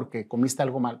úlcera porque comiste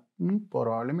algo mal.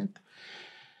 Probablemente.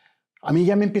 A mí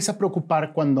ya me empieza a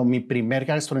preocupar cuando mi primer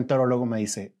gastroenterólogo me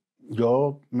dice,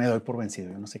 yo me doy por vencido,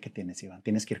 yo no sé qué tienes, Iván,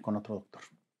 tienes que ir con otro doctor.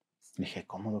 Le dije,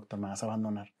 ¿cómo, doctor? ¿Me vas a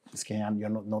abandonar? Es que yo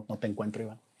no te encuentro,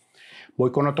 Iván.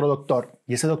 Voy con otro doctor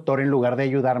y ese doctor, en lugar de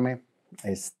ayudarme,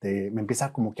 me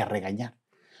empieza como que a regañar.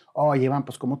 Oye, Iván,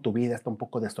 pues como tu vida está un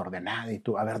poco desordenada y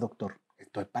tú, a ver, doctor,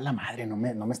 estoy para la madre, no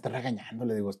me estés regañando,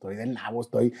 le digo, estoy del nabo,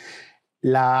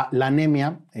 La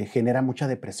anemia genera mucha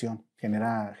depresión,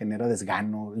 genera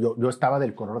desgano. Yo estaba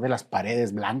del color de las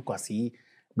paredes, blanco así,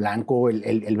 blanco,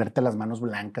 el verte las manos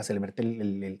blancas, el verte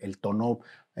el tono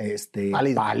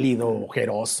pálido,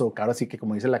 ojeroso, claro, así que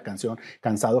como dice la canción,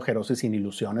 cansado, ojeroso y sin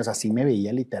ilusiones, así me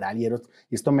veía literal y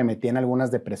esto me metía en algunas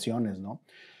depresiones, ¿no?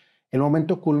 El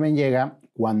momento culmen llega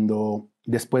cuando,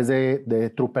 después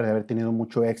de Trooper, de haber tenido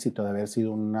mucho éxito, de haber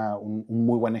sido un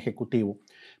muy buen ejecutivo,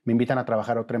 me invitan a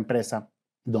trabajar a otra empresa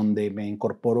donde me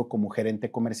incorporo como gerente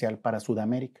comercial para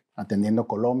Sudamérica, atendiendo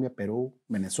Colombia, Perú,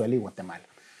 Venezuela y Guatemala.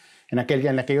 En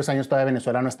aquellos años todavía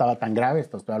Venezuela no estaba tan grave,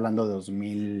 estoy hablando de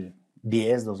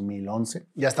 2010, 2011.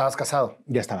 ¿Ya estabas casado?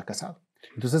 Ya estaba casado.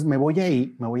 Entonces me voy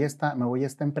a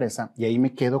esta empresa y ahí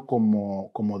me quedo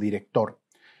como director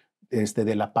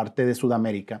de la parte de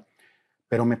Sudamérica,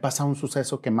 pero me pasa un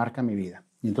suceso que marca mi vida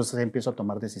y entonces empiezo a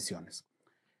tomar decisiones.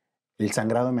 El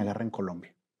sangrado me agarra en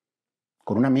Colombia.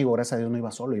 Con un amigo, gracias a Dios no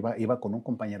iba solo, iba con un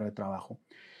compañero de trabajo.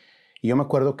 Y yo me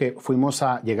acuerdo que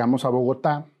llegamos a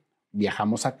Bogotá,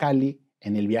 viajamos a Cali.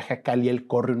 En el viaje a Cali él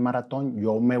corre un maratón,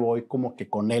 yo me voy como que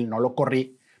con él, no lo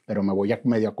corrí, pero me voy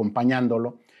medio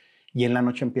acompañándolo. Y en la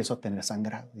noche empiezo a tener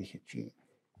sangrado. Dije,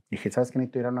 ¿sabes qué?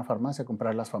 Necesito ir a una farmacia a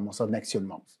comprar las famosas Nexium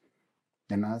Mops.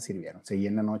 De nada sirvieron. Seguí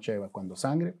en la noche evacuando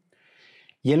sangre.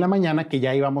 Y en la mañana, que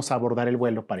ya íbamos a abordar el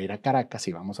vuelo para ir a Caracas,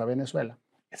 íbamos a Venezuela,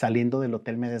 saliendo del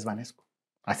hotel me desvanezco.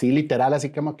 Así literal, así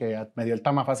como que me dio el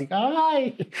tamafa, así,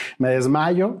 ¡ay! Me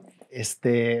desmayo.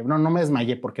 No me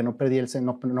desmayé porque no perdí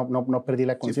no perdí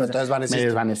la conciencia. Sí, me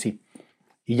desvanecí.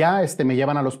 Y ya me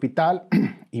llevan al hospital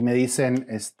y me dicen,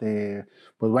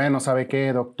 pues bueno, ¿sabe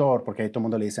qué, doctor? Porque ahí todo el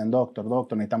mundo le dicen, doctor,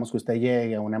 necesitamos que usted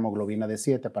llegue a una hemoglobina de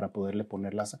 7 para poderle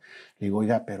poner la sangre. Le digo,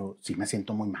 oiga, pero sí me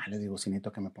siento muy mal. Le digo, sí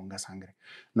necesito que me ponga sangre.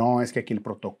 No, es que aquí el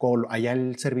protocolo, allá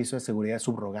el servicio de seguridad es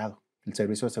subrogado. El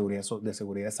servicio de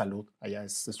seguridad de salud, allá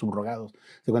es subrogado.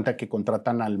 Se cuenta que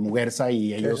contratan al Muguerza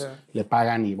y ellos le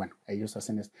pagan y bueno, ellos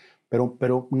hacen eso.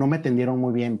 Pero no me atendieron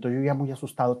muy bien. Entonces yo ya muy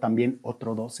asustado también,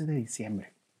 otro 12 de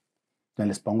diciembre. Entonces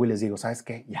les pongo y les digo, ¿sabes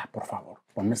qué? Ya, por favor,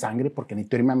 ponme sangre porque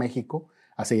necesito irme a México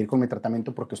a seguir con mi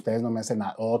tratamiento porque ustedes no me hacen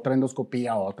nada. Otra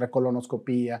endoscopía, otra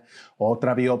colonoscopía,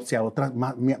 otra biopsia, otras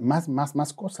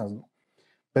más cosas, ¿no?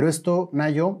 Pero esto,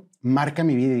 Nayo, marca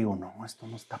mi vida y digo, no, esto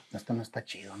no está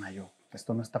chido, Nayo.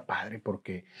 Esto no está padre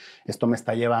porque esto me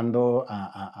está llevando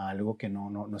a algo que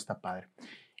no está padre.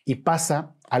 Y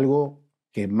pasa algo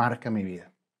que marca mi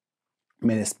vida.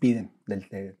 Me despiden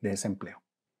de ese empleo.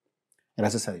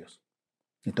 Gracias a Dios.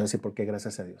 Y te voy a decir por qué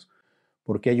gracias a Dios.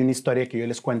 Porque hay una historia que yo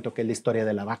les cuento que es la historia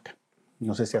de la vaca.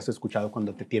 No sé si has escuchado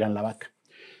cuando te tiran la vaca.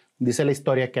 Dice la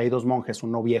historia que hay dos monjes,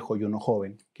 uno viejo y uno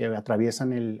joven, que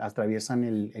atraviesan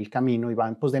el camino y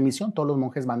van pues de misión. Todos los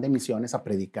monjes van de misiones a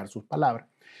predicar sus palabras.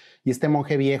 Y este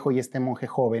monje viejo y este monje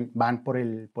joven van por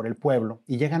el pueblo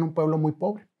y llegan a un pueblo muy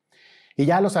pobre. Y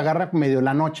ya los agarra medio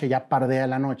la noche, ya pardea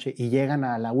la noche y llegan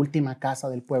a la última casa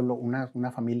del pueblo,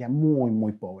 una familia muy,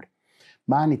 muy pobre.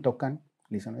 Van y tocan.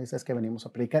 Le dicen, es que venimos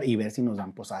a predicar y ver si nos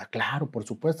dan posada. Claro, por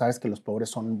supuesto, sabes que los pobres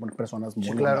son personas muy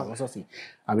bondadosas y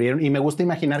abrieron. Y me gusta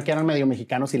imaginar que eran medio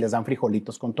mexicanos y les dan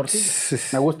frijolitos con tortillas.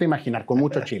 Me gusta imaginar, con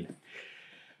mucho chile.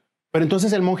 Pero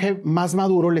entonces el monje más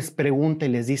maduro les pregunta y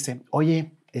les dice,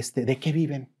 oye, ¿de qué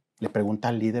viven? Le pregunta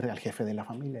al líder, al jefe de la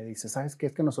familia. Le dice, ¿sabes qué?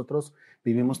 Es que nosotros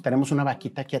tenemos una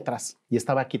vaquita aquí atrás y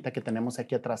esta vaquita que tenemos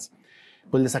aquí atrás,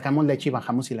 pues le sacamos leche y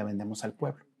bajamos y la vendemos al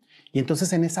pueblo. Y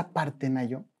entonces en esa parte,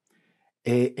 Nayo,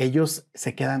 ellos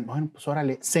se quedan, bueno, pues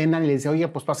órale, cenan y le dicen, oye,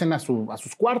 pues pasen a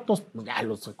sus cuartos, pues ya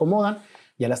los acomodan.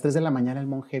 Y a las 3 de la mañana el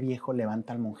monje viejo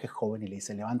levanta al monje joven y le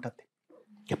dice, levántate.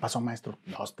 ¿Qué pasó, maestro?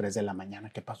 2, 3 de la mañana,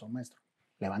 ¿qué pasó, maestro?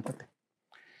 Levántate.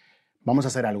 Vamos a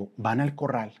hacer algo. Van al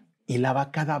corral y la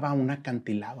vaca daba un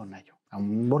acantilado, Nayo, a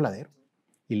un voladero.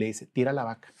 Y le dice, tira la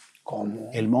vaca. ¿Cómo?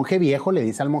 El monje viejo le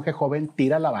dice al monje joven,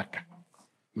 tira la vaca.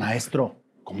 Maestro,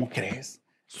 ¿cómo crees?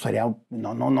 Sería,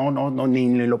 no,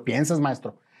 ni lo piensas,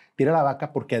 maestro. Tira la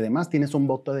vaca porque además tienes un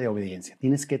voto de obediencia.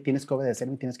 Tienes que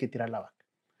obedecerme y tienes que tirar la vaca.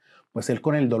 Pues él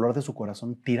con el dolor de su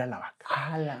corazón tira la vaca.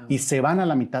 ¡Hala! Y se van a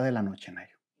la mitad de la noche,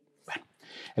 Nayo. Bueno,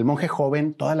 el monje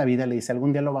joven toda la vida le dice,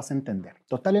 algún día lo vas a entender.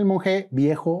 Total, el monje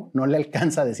viejo no le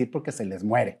alcanza a decir porque se les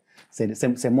muere.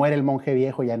 Se muere el monje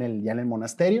viejo ya en el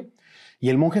monasterio. Y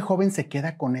el monje joven se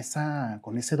queda con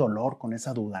ese dolor, con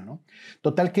esa duda, ¿no?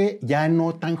 Total que ya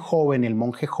no tan joven, el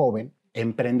monje joven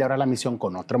emprende ahora la misión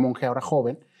con otro monje ahora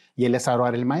joven y él es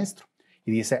ahora el maestro.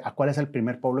 Y dice, ¿a cuál es el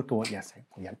primer pueblo que voy? Ya sé,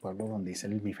 voy al pueblo donde dice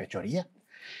mi fechoría.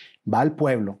 Va al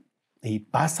pueblo y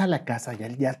pasa a la casa,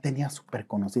 ya tenía súper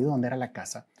conocido dónde era la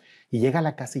casa. Y llega a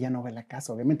la casa y ya no ve la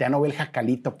casa. Obviamente ya no ve el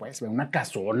jacalito, pues. Ve una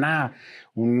casona,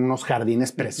 unos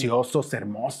jardines preciosos,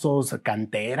 hermosos,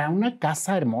 cantera, una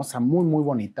casa hermosa, muy, muy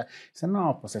bonita. Dice,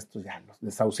 no, pues estos ya los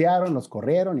desahuciaron, los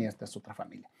corrieron y esta es otra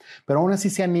familia. Pero aún así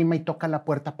se anima y toca la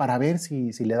puerta para ver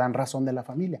si le dan razón de la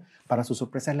familia. Para su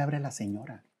sorpresa le abre a la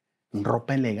señora. En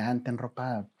ropa elegante, en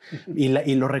ropa...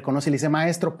 Y lo reconoce y le dice,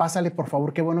 maestro, pásale, por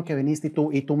favor, qué bueno que viniste.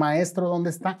 ¿Y tu maestro dónde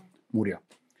está? Murió.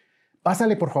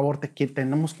 Pásale, por favor,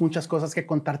 tenemos muchas cosas que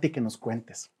contarte y que nos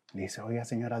cuentes. Le dice, oiga,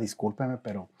 señora, discúlpeme,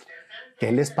 pero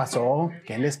 ¿qué les pasó?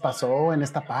 ¿Qué les pasó en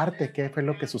esta parte? ¿Qué fue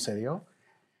lo que sucedió?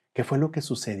 ¿Qué fue lo que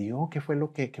sucedió? ¿Qué fue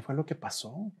lo que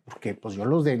pasó? Porque pues yo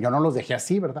no los dejé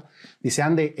así, ¿verdad? Dice,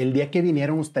 ande, el día que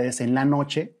vinieron ustedes en la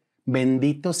noche,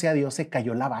 bendito sea Dios, se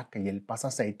cayó la vaca. Y él pasa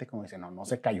aceite, como dice, no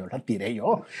se cayó, la tiré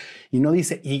yo. Y no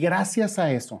dice, y gracias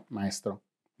a eso, maestro,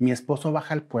 mi esposo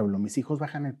baja al pueblo, mis hijos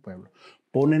bajan al pueblo,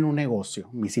 ponen un negocio,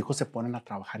 mis hijos se ponen a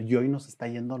trabajar y hoy nos está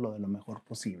yendo lo de lo mejor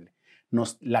posible.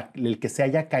 El que se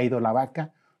haya caído la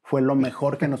vaca fue lo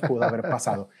mejor que nos pudo haber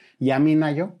pasado. Y a mí,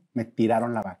 Nayo, me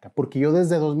tiraron la vaca, porque yo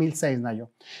desde 2006,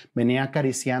 Nayo, venía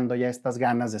acariciando ya estas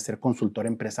ganas de ser consultor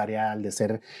empresarial, de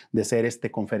ser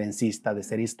conferencista, de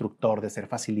ser instructor, de ser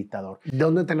facilitador. ¿De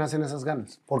dónde te nacen esas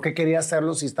ganas? ¿Por qué querías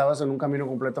hacerlo si estabas en un camino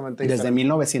completamente diferente? Desde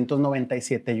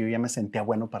 1997 yo ya me sentía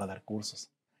bueno para dar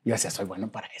cursos. Yo decía, soy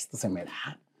bueno para esto, se me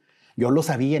da. Yo lo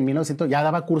sabía en 1900, ya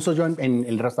daba cursos yo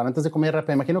en restaurantes de comida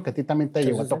rápida. Me imagino que a ti también te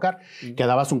llegó a tocar, que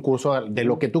dabas un curso de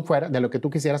lo que tú fueras, de lo que tú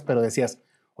quisieras, pero decías,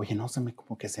 oye, no,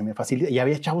 como que se me facilita. Y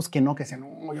había chavos que decían,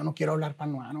 no, yo no quiero hablar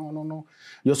para no.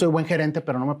 Yo soy buen gerente,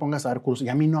 pero no me pongas a dar cursos. Y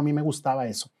a mí no, a mí me gustaba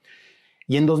eso.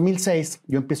 Y en 2006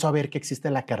 yo empiezo a ver que existe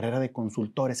la carrera de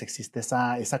consultores, existe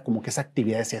esa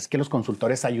actividad, es que los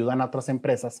consultores ayudan a otras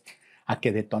empresas a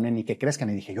que detonen y que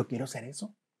crezcan. Y dije, yo quiero ser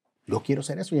eso.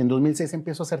 Y en 2006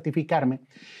 empiezo a certificarme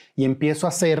y empiezo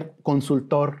a ser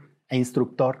consultor e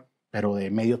instructor, pero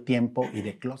de medio tiempo y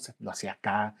de closet. Lo hacía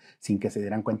acá sin que se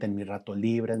dieran cuenta en mis ratos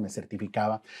libres, me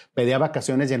certificaba. Pedía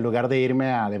vacaciones y en lugar de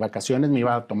irme de vacaciones me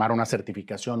iba a tomar una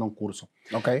certificación, un curso.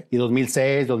 Okay. Y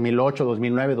 2006, 2008,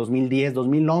 2009, 2010,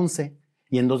 2011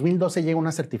 y en 2012 llega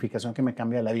una certificación que me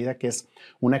cambia la vida, que es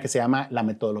una que se llama la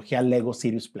metodología Lego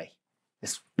Serious Play.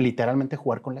 Es literalmente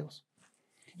jugar con Legos.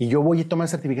 Y yo voy y tomo la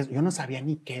certificación. Yo no sabía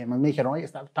ni qué. Además me dijeron, oye,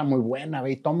 está muy buena,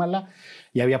 ve y tómala.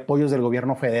 Y había apoyos del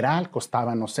gobierno federal.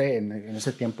 Costaba, no sé, en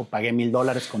ese tiempo pagué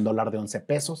 $1,000 con dólar de 11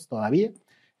 pesos todavía.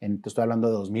 Estoy hablando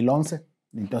de 2011.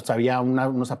 Entonces había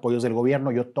unos apoyos del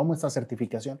gobierno. Yo tomo esta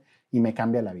certificación y me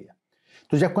cambia la vida.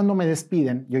 Entonces ya cuando me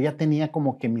despiden, yo ya tenía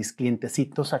como que mis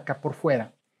clientecitos acá por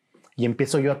fuera. Y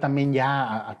empiezo yo también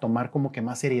ya a tomar como que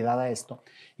más seriedad a esto.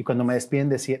 Y cuando me despiden,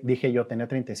 dije yo, tenía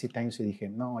 37 años y dije,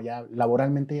 no, ya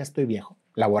laboralmente ya estoy viejo,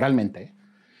 laboralmente, ¿eh?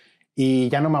 Y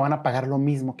ya no me van a pagar lo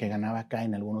mismo que ganaba acá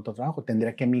en algún otro trabajo,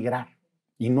 tendría que emigrar.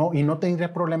 Y no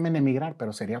tendría problema en emigrar,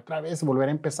 pero sería otra vez volver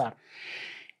a empezar.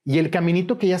 Y el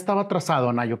caminito que ya estaba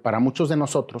trazado, Nayo, para muchos de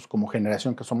nosotros, como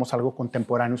generación que somos algo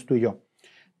contemporáneos tú y yo,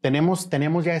 tenemos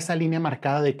ya esa línea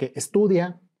marcada de que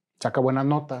estudia, saca buenas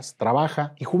notas,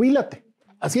 trabaja y jubílate.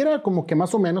 Así era como que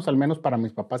más o menos, al menos para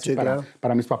mis papás y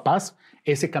para mis papás,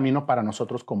 ese camino para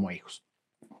nosotros como hijos.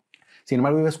 Sin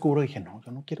embargo, yo descubro y dije, no,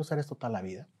 yo no quiero hacer esto toda la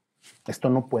vida. Esto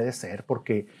no puede ser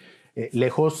porque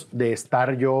lejos de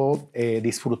estar yo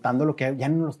disfrutando lo que ya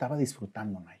no lo estaba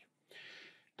disfrutando, Nayo.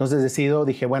 Entonces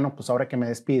dije, bueno, pues ahora que me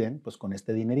despiden, pues con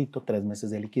este dinerito, 3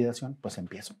 meses de liquidación, pues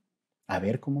empiezo a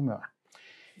ver cómo me va.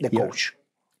 De coach.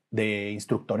 De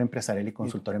instructor empresarial y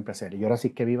consultor empresarial. Y ahora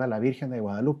sí que viva la Virgen de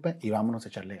Guadalupe y vámonos a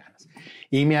echarle ganas.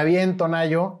 Y me aviento,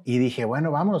 Nayo, y dije,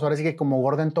 bueno, vámonos. Ahora sí que como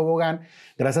gordo en tobogán,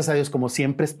 gracias a Dios, como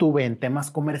siempre estuve en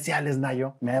temas comerciales,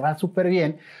 Nayo, me va súper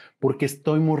bien porque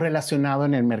estoy muy relacionado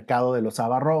en el mercado de los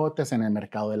abarrotes, en el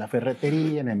mercado de la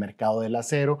ferretería, en el mercado del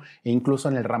acero e incluso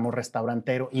en el ramo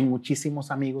restaurantero. Y muchísimos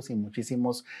amigos y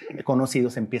muchísimos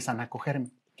conocidos empiezan a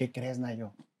cogerme. ¿Qué crees,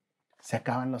 Nayo? Se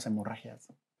acaban las hemorragias.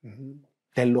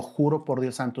 Te lo juro por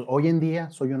Dios santo. Hoy en día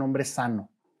soy un hombre sano.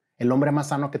 El hombre más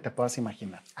sano que te puedas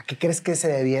imaginar. ¿A qué crees que se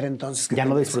debiera entonces? Ya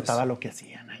no disfrutaba lo que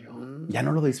hacía, Nayo. Ya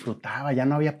no lo disfrutaba, ya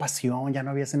no había pasión, ya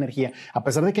no había esa energía. A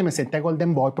pesar de que me senté a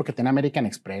Golden Boy porque tenía American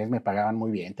Express, me pagaban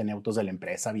muy bien, tenía autos de la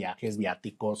empresa, viajes,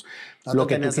 viáticos, lo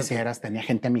que tú quisieras, tenía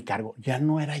gente a mi cargo. Ya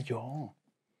no era yo.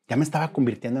 Ya me estaba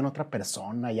convirtiendo en otra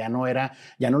persona, ya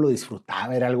no lo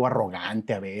disfrutaba, era algo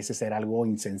arrogante a veces, era algo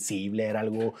insensible, era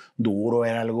algo duro,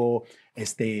 era algo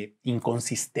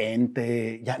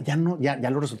inconsistente, ya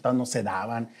los resultados no se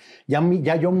daban,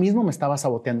 ya yo mismo me estaba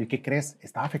saboteando. ¿Y qué crees?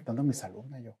 Estaba afectando mi salud,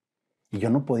 Nayo. Y yo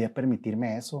no podía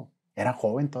permitirme eso. Era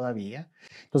joven todavía.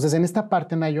 Entonces, en esta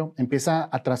parte, Nayo, empieza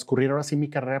a transcurrir ahora sí mi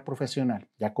carrera profesional,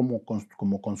 ya como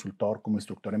consultor, como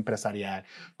instructor empresarial,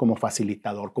 como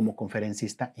facilitador, como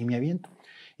conferencista, y me aviento.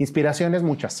 Inspiraciones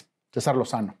muchas. César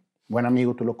Lozano, buen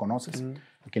amigo, tú lo conoces,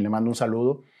 a quien le mando un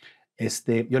saludo.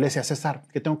 Yo le decía a César,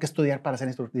 ¿qué tengo que estudiar para ser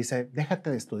instructor? Dice,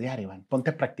 déjate de estudiar, Iván,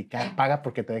 ponte a practicar, paga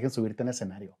porque te dejen subirte en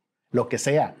escenario. Lo que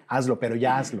sea, hazlo, pero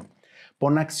ya hazlo.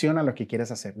 Pon acción a lo que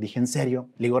quieres hacer. Dije, ¿en serio?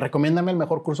 Le digo, recomiéndame el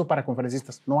mejor curso para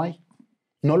conferencistas. No hay.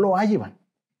 No lo hay, Iván.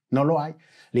 No lo hay.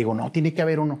 Le digo, no, tiene que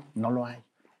haber uno. No lo hay.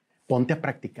 Ponte a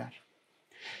practicar.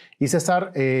 Y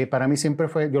César, para mí siempre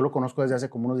fue, yo lo conozco desde hace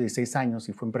como unos 16 años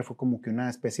y siempre fue como que una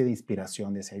especie de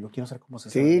inspiración. Decía, yo quiero ser como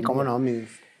César. Sí, cómo no, mi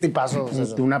tipazo.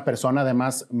 Una persona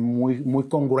además muy, muy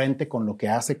congruente con lo que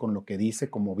hace, con lo que dice,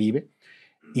 cómo vive.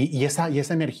 Y esa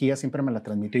energía siempre me la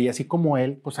transmitió. Y así como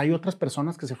él, pues hay otras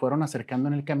personas que se fueron acercando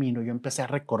en el camino. Yo empecé a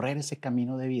recorrer ese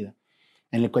camino de vida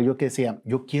en el cual yo decía,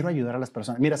 yo quiero ayudar a las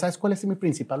personas. Mira, ¿sabes cuál es mi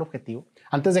principal objetivo?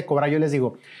 Antes de cobrar, yo les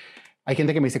digo, hay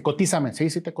gente que me dice, cotízame. Sí,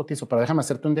 te cotizo, pero déjame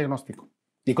hacerte un diagnóstico.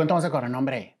 ¿Y cuánto vas a cobrar? No,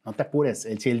 hombre, no te apures.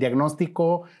 Si el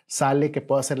diagnóstico sale que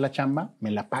puedo hacer la chamba, me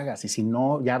la pagas. Y si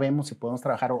no, ya vemos si podemos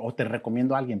trabajar o te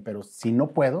recomiendo a alguien. Pero si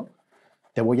no puedo,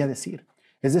 te voy a decir.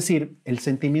 Es decir, el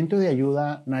sentimiento de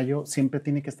ayuda, Nayo, siempre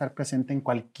tiene que estar presente en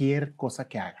cualquier cosa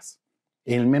que hagas.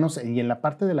 Al menos, y en la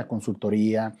parte de la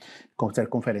consultoría, ser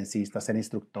conferencista, ser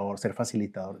instructor, ser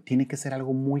facilitador, tiene que ser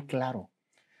algo muy claro.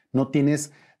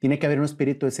 Tiene que haber un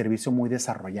espíritu de servicio muy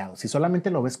desarrollado. Si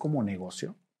solamente lo ves como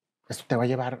negocio, esto te va a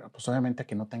llevar, pues obviamente, a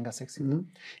que no tengas éxito.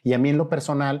 Y a mí en lo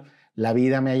personal, la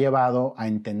vida me ha llevado a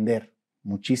entender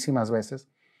muchísimas veces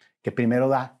que primero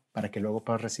da para que luego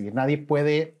puedas recibir. Nadie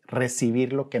puede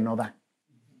recibir lo que no da.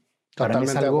 Para mí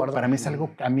es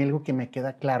algo que me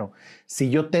queda claro. Si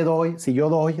yo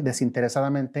doy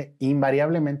desinteresadamente,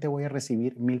 invariablemente voy a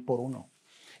recibir 1000 por uno.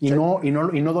 Y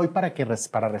no doy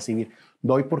para recibir,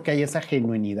 doy porque hay esa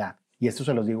genuinidad. Y esto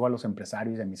se los digo a los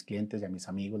empresarios, a mis clientes y a mis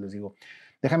amigos. Les digo,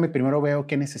 déjame primero ver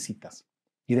qué necesitas.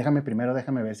 Y déjame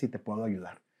ver si te puedo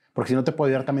ayudar. Porque si no te puedo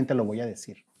ayudar, también te lo voy a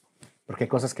decir. Porque hay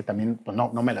cosas que también pues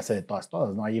no me las sé de todas,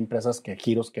 ¿no? Hay empresas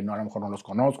giros que a lo mejor no los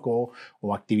conozco,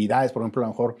 o actividades, por ejemplo, a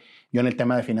lo mejor yo en el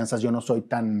tema de finanzas yo no soy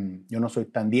tan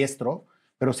diestro,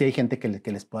 pero sí hay gente que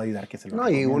les puede ayudar, que se lo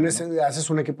recomiendo, ¿no? Haces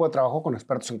un equipo de trabajo con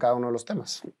expertos en cada uno de los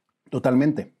temas.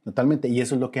 Totalmente. Y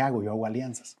eso es lo que hago, yo hago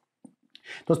alianzas.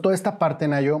 Entonces, toda esta parte,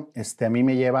 Nayo, a mí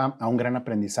me lleva a un gran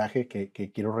aprendizaje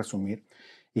que quiero resumir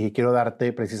y que quiero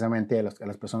darte precisamente a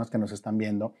las personas que nos están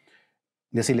viendo,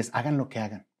 decirles, hagan lo que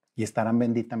hagan y estarán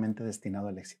benditamente destinados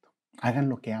al éxito. Hagan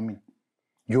lo que amen.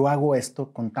 Yo hago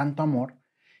esto con tanto amor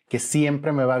que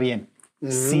siempre me va bien.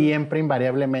 Siempre,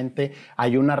 invariablemente,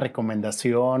 hay una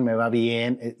recomendación, me va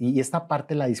bien. Y esta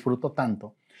parte la disfruto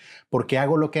tanto porque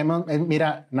hago lo que amo.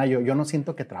 Mira, Nayo, yo no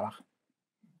siento que trabajo.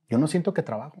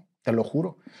 Te lo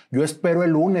juro. Yo espero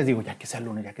el lunes, digo, ya que sea el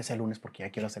lunes, porque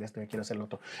ya quiero hacer esto, ya quiero hacer lo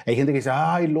otro. Hay gente que dice,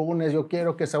 ay, lunes, yo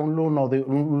quiero que sea un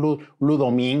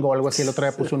domingo o algo así. El otro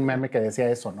día puse un meme que decía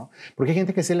eso, ¿no? Porque hay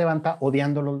gente que se levanta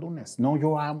odiando los lunes. No,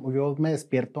 yo me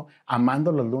despierto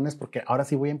amando los lunes porque ahora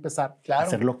sí voy a empezar a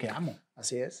hacer lo que amo.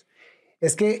 Así es.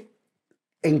 Es que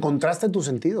encontraste tu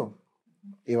sentido,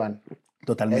 Iván.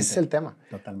 Totalmente. Ese es el tema.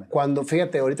 Totalmente. Cuando,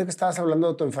 fíjate, ahorita que estabas hablando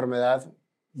de tu enfermedad,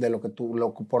 de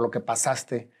por lo que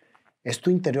pasaste, es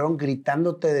tu interior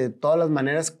gritándote de todas las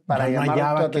maneras para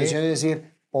llamar tu atención y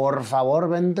decir, por favor,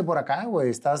 vente por acá, güey,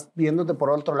 estás viéndote por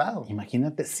otro lado.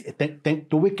 Imagínate,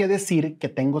 tuve que decir que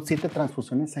tengo 7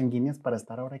 transfusiones sanguíneas para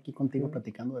estar ahora aquí contigo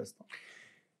platicando de esto.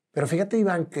 Pero fíjate,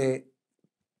 Iván, que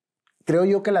creo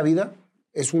yo que la vida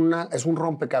es un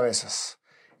rompecabezas,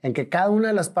 en que cada una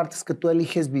de las partes que tú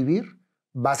eliges vivir,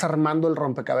 vas armando el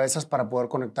rompecabezas para poder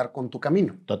conectar con tu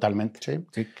camino. Totalmente.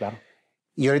 Sí, claro.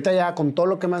 Y ahorita ya con todo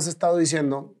lo que me has estado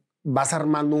diciendo, vas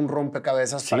armando un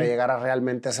rompecabezas para llegar a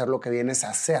realmente hacer lo que vienes a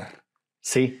hacer.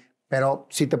 Sí. Pero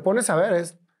si te pones a ver,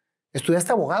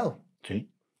 estudiaste abogado. Sí.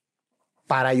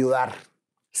 Para ayudar.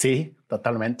 Sí,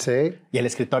 totalmente. Sí. Y el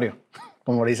escritorio,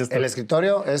 como dices tú. El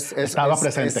escritorio estaba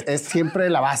presente. Es siempre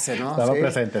la base, ¿no? Estaba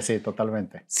presente, sí,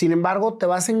 totalmente. Sin embargo, te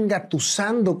vas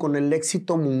engatusando con el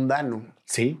éxito mundano.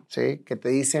 Sí. Sí, que te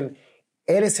dicen,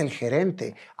 eres el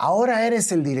gerente, ahora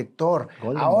eres el director,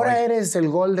 eres el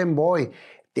Golden Boy,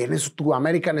 tienes tu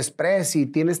American Express y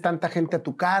tienes tanta gente a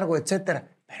tu cargo, etcétera,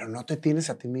 pero no te tienes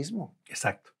a ti mismo.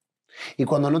 Exacto. Y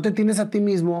cuando no te tienes a ti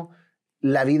mismo,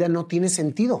 la vida no tiene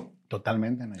sentido.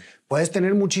 Totalmente. ¿No? Puedes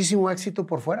tener muchísimo éxito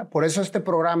por fuera. Por eso este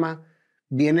programa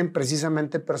vienen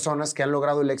precisamente personas que han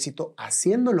logrado el éxito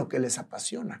haciendo lo que les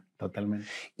apasiona. Totalmente.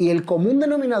 Y el común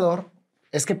denominador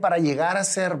es que para llegar a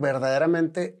ser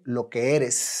verdaderamente lo que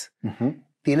eres,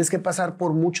 tienes que pasar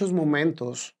por muchos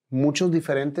momentos, muchas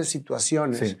diferentes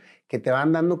situaciones que te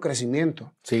van dando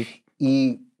crecimiento. Sí.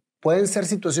 Y pueden ser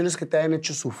situaciones que te hayan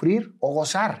hecho sufrir o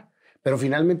gozar, pero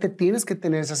finalmente tienes que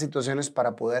tener esas situaciones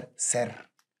para poder ser.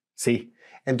 Sí.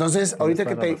 Entonces,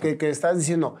 ahorita que estás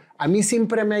diciendo, a mí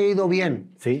siempre me ha ido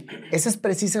bien. Sí. Esa es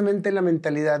precisamente la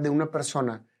mentalidad de una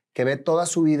persona que ve toda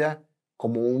su vida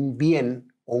como un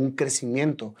bien o un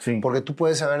crecimiento. Sí. Porque tú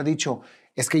puedes haber dicho,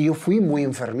 es que yo fui muy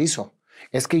enfermizo,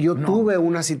 es que yo tuve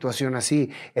una situación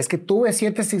así, es que tuve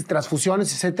 7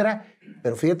 transfusiones, etcétera.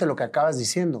 Pero fíjate lo que acabas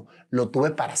diciendo, lo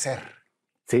tuve para hacer.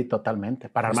 Sí, totalmente.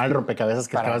 Para armar el rompecabezas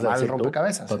que acabas de decir tú.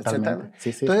 Rompecabezas, totalmente.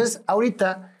 Sí. Entonces,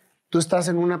 ahorita tú estás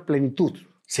en una plenitud.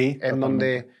 Sí, en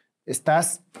donde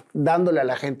estás dándole a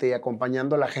la gente y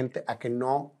acompañando a la gente a que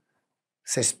no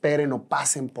se esperen o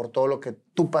pasen por todo lo que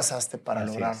tú pasaste para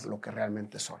lograr lo que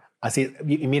realmente son. Así,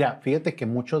 y mira, fíjate que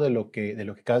mucho de lo que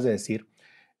acabas de decir,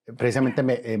 precisamente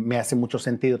me hace mucho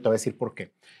sentido. Te voy a decir por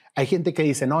qué. Hay gente que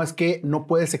dice, no, es que no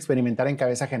puedes experimentar en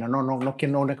cabeza ajena. No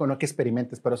que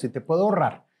experimentes, pero si te puedo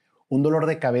ahorrar un dolor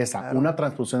de cabeza, una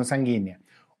transfusión sanguínea,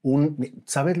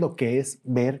 ¿sabes lo que es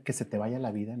ver que se te vaya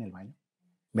la vida en el baño?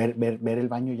 Ver el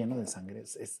baño lleno de sangre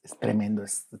es tremendo,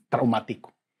 es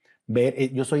traumático.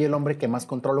 Yo soy el hombre que más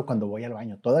controlo cuando voy al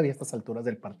baño, todavía a estas alturas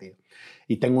del partido.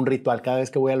 Y tengo un ritual cada vez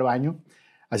que voy al baño.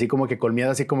 así como que con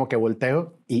miedo, así como que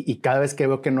volteo y cada vez que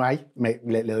veo que no hay,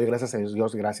 le doy gracias a Dios.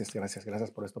 Dios, gracias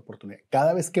por esta oportunidad.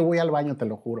 Cada vez que voy al baño, te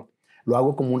lo juro, lo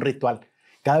hago como un ritual.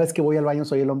 Cada vez que voy al baño,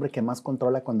 soy el hombre que más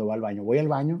controla cuando va al baño. Voy al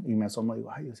baño y me asomo y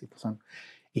digo, ay, Diosito santo.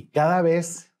 Y cada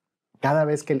vez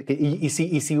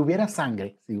si hubiera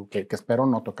sangre, que espero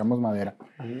no, tocamos madera,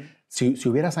 si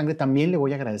hubiera sangre también le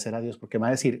voy a agradecer a Dios porque me va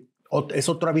a decir, es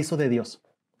otro aviso de Dios,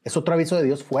 es otro aviso de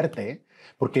Dios fuerte, ¿eh?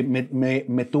 Porque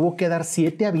me tuvo que dar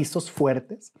 7 avisos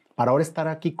fuertes para ahora estar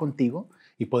aquí contigo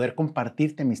y poder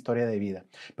compartirte mi historia de vida.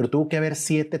 Pero tuvo que haber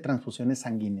 7 transfusiones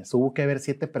sanguíneas, tuvo que haber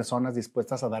 7 personas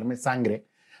dispuestas a darme sangre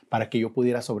para que yo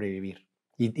pudiera sobrevivir.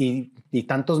 Y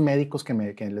tantos médicos que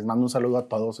les mando un saludo a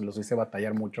todos, los hice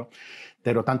batallar mucho,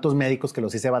 pero tantos médicos que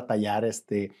los hice batallar,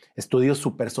 estudios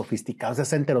súper sofisticados,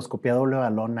 esa enteroscopía doble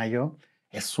balón, Nayo,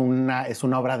 es una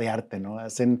obra de arte, ¿no?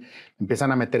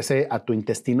 Empiezan a meterse a tu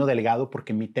intestino delgado,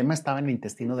 porque mi tema estaba en el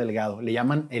intestino delgado, le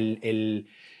llaman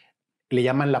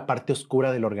la parte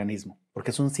oscura del organismo,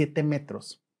 porque son 7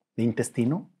 metros de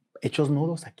intestino hechos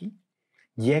nudos aquí.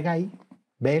 Llega ahí,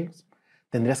 velos.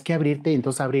 Tendrías que abrirte y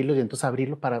entonces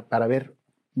abrirlo para ver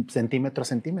centímetro a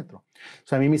centímetro. O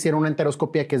sea, a mí me hicieron una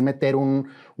enteroscopia, que es meter un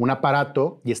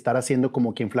aparato y estar haciendo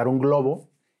como que inflar un globo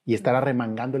y estar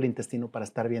arremangando el intestino para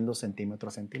estar viendo centímetro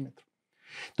a centímetro.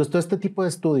 Entonces, todo este tipo de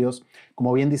estudios,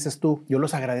 como bien dices tú, yo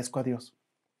los agradezco a Dios.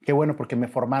 Qué bueno, porque me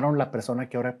formaron la persona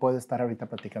que ahora puede estar ahorita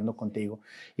platicando contigo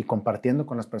y compartiendo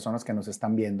con las personas que nos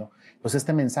están viendo, pues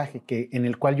este mensaje en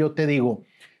el cual yo te digo,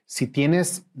 si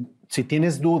tienes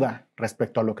duda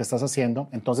respecto a lo que estás haciendo,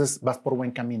 entonces vas por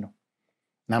buen camino.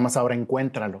 Nada más ahora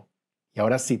encuéntralo. Y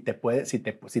ahora si te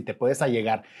puedes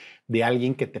allegar de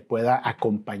alguien que te pueda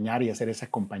acompañar y hacer ese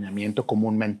acompañamiento como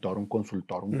un mentor, un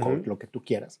consultor, un coach, lo que tú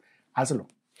quieras, hazlo.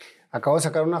 Acabo de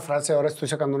sacar una frase, ahora estoy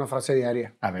sacando una frase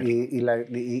diaria. A ver.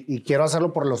 Y quiero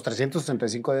hacerlo por los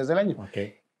 365 días del año.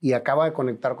 Okay. Y acaba de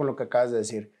conectar con lo que acabas de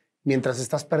decir. Mientras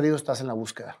estás perdido, estás en la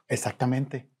búsqueda.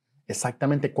 Exactamente.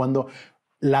 Cuando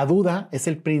la duda es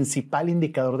el principal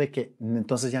indicador de que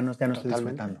entonces ya no estoy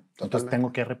disfrutando. Entonces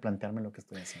tengo que replantearme lo que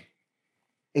estoy haciendo.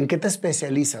 ¿En qué te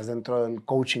especializas dentro del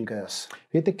coaching que das?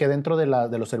 Fíjate que dentro de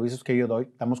los servicios que yo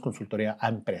doy, damos consultoría a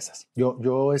empresas.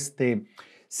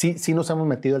 Sí nos hemos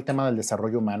metido el tema del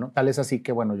desarrollo humano. Tal es así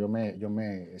que, bueno, yo me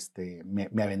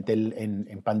aventé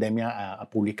en pandemia a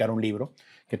publicar un libro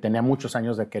que tenía muchos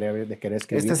años de querer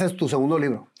escribir. Este es tu segundo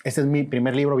libro. Este es mi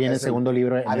primer libro, viene el segundo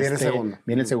libro. Viene el segundo.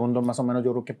 Viene el segundo más o menos,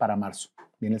 yo creo que para marzo.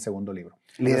 Viene el segundo libro.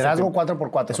 Liderazgo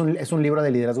 4x4. Es un libro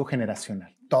de liderazgo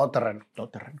generacional. Todo terreno.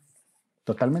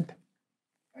 Totalmente.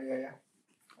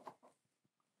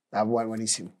 Ah,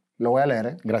 buenísimo. Lo voy a leer,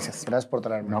 ¿eh? Gracias. Gracias por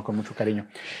traerme. No, con mucho cariño.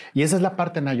 Y esa es la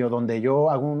parte, Nayo, donde yo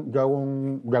hago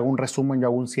un resumen, yo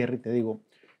hago un cierre y te digo,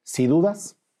 si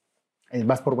dudas,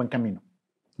 vas por buen camino.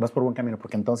 Vas por buen camino,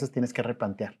 porque entonces tienes que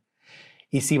replantear.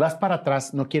 Y si vas para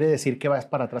atrás, no quiere decir que vayas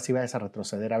para atrás y vayas a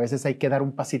retroceder. A veces hay que dar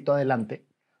un pasito adelante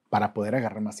para poder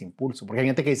agarrar más impulso. Porque hay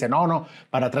gente que dice, no,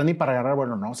 para atrás ni para agarrar.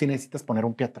 Bueno, no, sí necesitas poner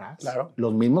un pie atrás. Claro.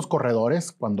 Los mismos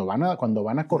corredores, cuando van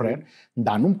a correr,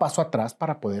 dan un paso atrás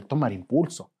para poder tomar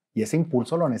impulso. Y ese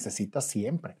impulso lo necesitas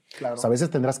siempre. Claro. O sea, a veces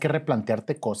tendrás que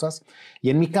replantearte cosas. Y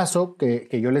en mi caso,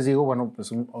 que yo les digo, bueno,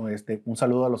 pues un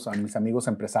saludo a mis amigos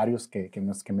empresarios que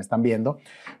me están viendo,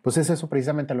 pues es eso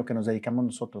precisamente a lo que nos dedicamos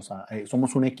nosotros.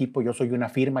 Somos un equipo, yo soy una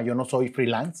firma, yo no soy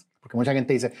freelance, porque mucha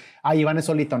gente dice, Iván es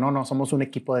solito. No, somos un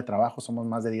equipo de trabajo, somos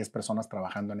más de 10 personas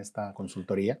trabajando en esta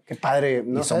consultoría. Qué padre.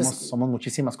 No, somos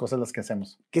muchísimas cosas las que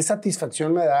hacemos. Qué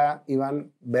satisfacción me da,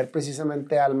 Iván, ver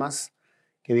precisamente almas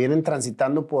que vienen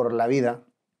transitando por la vida,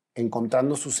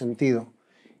 encontrando su sentido,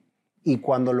 y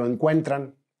cuando lo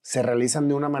encuentran, se realizan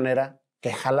de una manera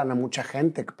que jalan a mucha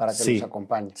gente para que los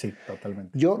acompañe. Sí,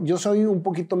 totalmente. Yo soy un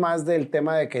poquito más del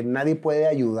tema de que nadie puede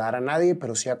ayudar a nadie,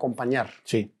 pero sí acompañar.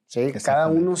 Sí. Cada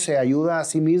uno se ayuda a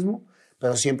sí mismo,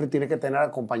 pero siempre tiene que tener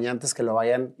acompañantes que lo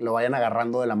vayan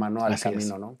agarrando de la mano al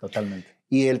camino, ¿no? Totalmente.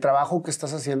 Y el trabajo que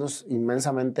estás haciendo es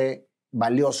inmensamente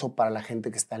valioso para la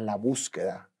gente que está en la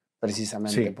búsqueda,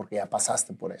 precisamente, porque ya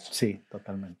pasaste por eso. Sí,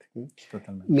 totalmente.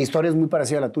 Mi historia es muy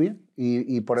parecida a la tuya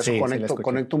y por eso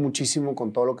conecto muchísimo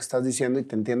con todo lo que estás diciendo y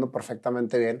te entiendo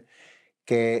perfectamente bien,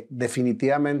 que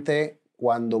definitivamente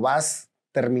cuando vas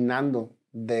terminando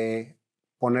de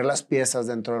poner las piezas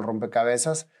dentro del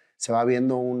rompecabezas, se va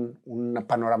viendo un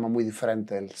panorama muy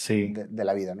diferente de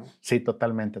la vida, ¿no? Sí,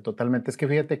 totalmente. Es que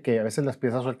fíjate que a veces las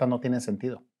piezas sueltas no tienen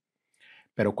sentido,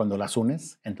 pero cuando las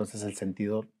unes, entonces el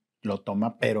sentido lo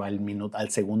toma, pero al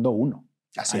segundo uno.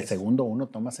 Segundo uno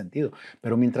toma sentido.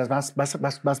 Pero mientras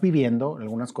vas viviendo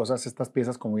algunas cosas, estas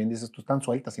piezas, como bien dices tú, están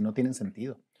sueltas y no tienen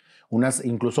sentido. Unas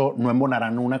incluso no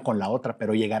embonarán una con la otra,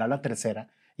 pero llegará la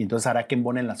tercera Y entonces hará que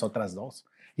embonen las otras dos.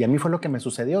 Y a mí fue lo que me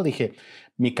sucedió. Dije,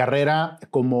 mi carrera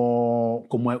como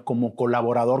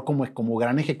colaborador, como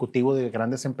gran ejecutivo de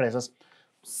grandes empresas,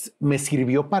 me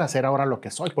sirvió para ser ahora lo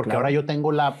que soy, porque ahora yo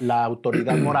tengo la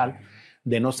autoridad moral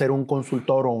de no ser un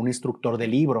consultor o un instructor de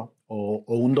libro o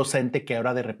un docente que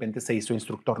ahora de repente se hizo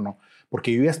instructor, no.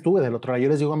 Porque yo ya estuve del otro lado. Yo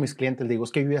les digo a mis clientes, digo,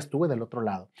 es que yo ya estuve del otro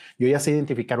lado. Yo ya sé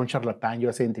identificar un charlatán, yo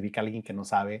ya sé identificar a alguien que no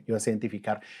sabe, yo ya sé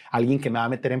identificar a alguien que me va a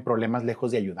meter en problemas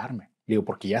lejos de ayudarme. Digo,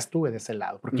 porque ya estuve de ese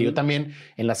lado. Porque yo también,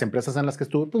 en las empresas en las que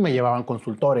estuve, pues me llevaban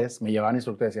consultores, me llevaban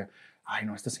instructores, decía, ay,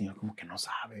 no, este señor como que no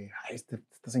sabe, ay, esta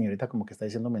señorita como que está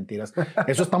diciendo mentiras.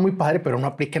 Eso está muy padre, pero no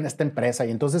aplica en esta empresa.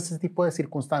 Y entonces ese tipo de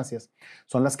circunstancias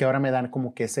son las que ahora me dan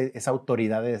como que esa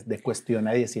autoridad de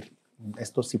cuestionar y decir,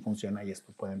 esto sí funciona y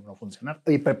esto puede no funcionar.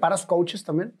 ¿Y preparas coaches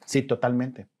también? Sí,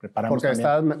 totalmente. Preparamos porque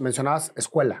mencionabas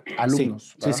escuela,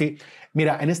 alumnos. Sí, sí.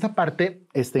 Mira, en esta parte,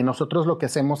 nosotros lo que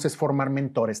hacemos es formar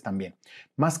mentores también.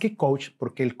 Más que coach,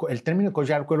 porque el término coach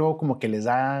ya luego como que les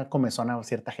da comezón a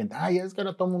cierta gente. Ay, es que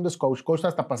ahora todo el mundo es coach. Coach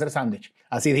hasta para hacer sándwich.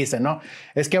 Así dicen, ¿no?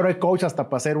 Es que ahora hay coach hasta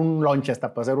para hacer un lunch,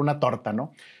 hasta para hacer una torta,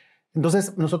 ¿no?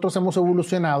 Entonces, nosotros hemos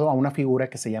evolucionado a una figura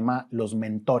que se llama los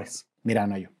mentores. Mira,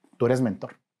 Nayo, tú eres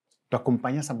mentor. Tú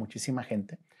acompañas a muchísima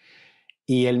gente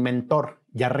y el mentor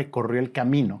ya recorrió el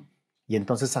camino y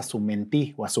entonces a su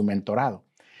mentí o a su mentorado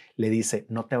le dice,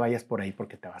 no te vayas por ahí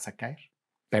porque te vas a caer,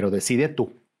 pero decide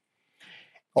tú.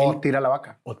 O tira la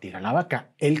vaca. O tira la vaca.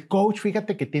 El coach,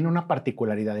 fíjate que tiene una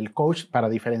particularidad. El coach, para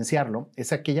diferenciarlo,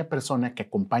 es aquella persona que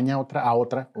acompaña a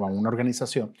otra o a una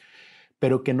organización,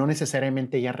 pero que no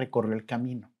necesariamente ya recorrió el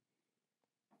camino.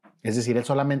 Es decir, él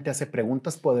solamente hace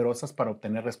preguntas poderosas para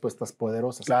obtener respuestas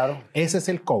poderosas. Claro. Ese es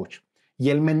el coach.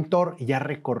 Y el mentor ya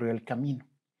recorrió el camino.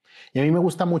 Y a mí me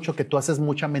gusta mucho que tú haces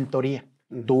mucha mentoría.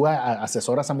 Tú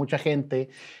asesoras a mucha gente,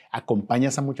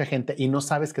 acompañas a mucha gente y no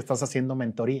sabes que estás haciendo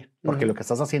mentoría, porque lo que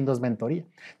estás haciendo es mentoría.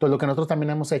 Entonces, lo que nosotros también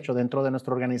hemos hecho dentro de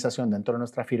nuestra organización, dentro de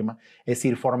nuestra firma, es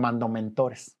ir formando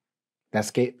mentores.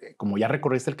 Es que como ya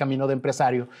recorriste el camino de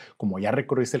empresario, como ya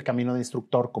recorriste el camino de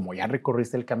instructor, como ya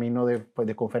recorriste el camino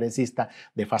de conferencista,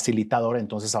 de facilitador,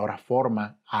 entonces ahora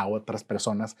forma a otras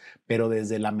personas, pero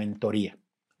desde la mentoría.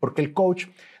 Porque el coach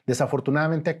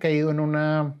desafortunadamente ha caído en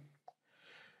una,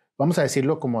 vamos a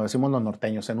decirlo como decimos los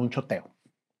norteños, en un choteo.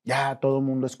 Ya todo el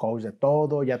mundo es coach de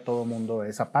todo, ya todo el mundo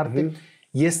es aparte.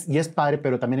 Y es padre,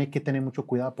 pero también hay que tener mucho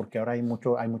cuidado porque ahora hay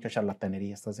mucha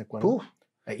charlatanería, ¿estás de acuerdo?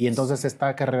 Y entonces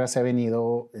esta carrera se ha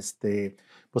venido,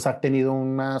 pues ha tenido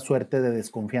una suerte de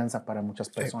desconfianza para muchas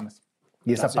personas.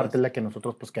 Y esa parte es la que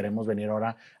nosotros pues queremos venir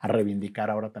ahora a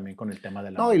reivindicar ahora también con el tema de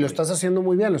la... No, y lo estás haciendo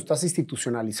muy bien, lo estás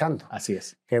institucionalizando. Así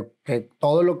es. Que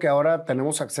todo lo que ahora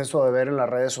tenemos acceso de ver en las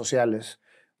redes sociales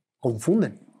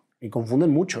confunden, y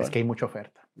confunden mucho. Es que hay mucha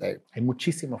oferta. Hay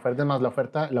muchísima oferta, además la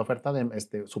oferta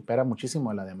supera muchísimo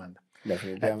a la demanda.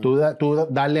 Tú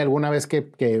dale alguna vez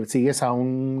que sigues a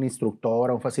un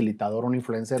instructor, a un facilitador, un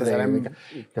influencer,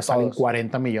 te salen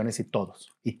 40 millones y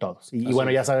todos. Y bueno,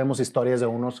 ya sabemos historias de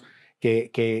unos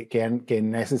que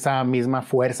en esa misma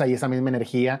fuerza y esa misma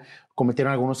energía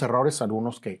cometieron algunos errores,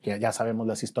 algunos que ya sabemos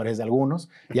las historias de algunos,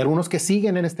 y algunos que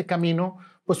siguen en este camino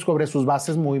pues sobre sus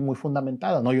bases muy, muy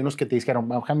fundamentadas, ¿no? Y unos que te dijeron,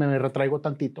 déjame me retraigo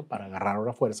tantito para agarrar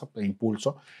ahora fuerza,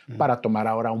 impulso, para tomar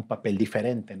ahora un papel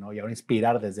diferente, ¿no? Y ahora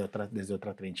inspirar desde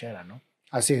otra trinchera, ¿no?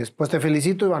 Así es. Pues te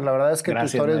felicito, Iván. La verdad es que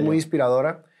Gracias, tu historia Nayo. es muy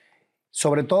inspiradora,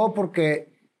 sobre todo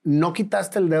porque no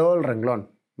quitaste el dedo del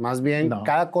renglón. Más bien,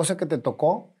 cada cosa que te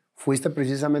tocó, fuiste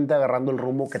precisamente agarrando el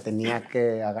rumbo que tenía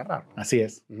que agarrar. Así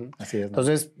es, así es. ¿No?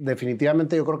 Entonces,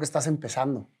 definitivamente yo creo que estás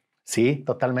empezando. Sí,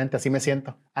 totalmente, así me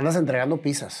siento. Andas entregando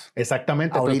pizzas.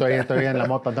 Exactamente, estoy en la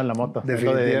moto, ando en la moto. De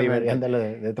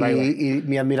y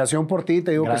mi admiración por ti,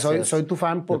 te digo Gracias. que soy tu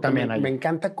fan porque también, me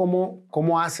encanta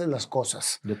cómo haces las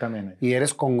cosas. Yo también. Y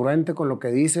eres congruente con lo que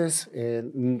dices.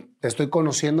 Te estoy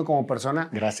conociendo como persona.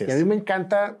 Gracias. Y a mí me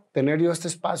encanta tener yo este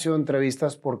espacio de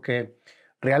entrevistas porque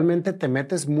realmente te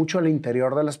metes mucho al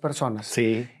interior de las personas.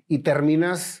 Sí. Y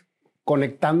terminas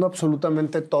conectando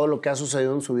absolutamente todo lo que ha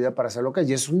sucedido en su vida para hacer lo que es.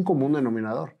 Y es un común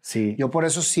denominador. Sí. Yo por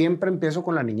eso siempre empiezo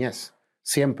con la niñez.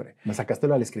 Siempre. Me sacaste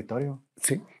al escritorio.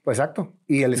 Sí, pues exacto.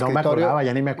 Y el escritorio... No me acordaba,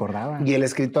 ya ni me acordaba. Y el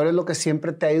escritorio es lo que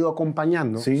siempre te ha ido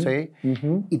acompañando. Sí. ¿Sí?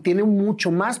 Y tiene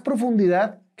mucho más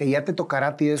profundidad que ya te tocará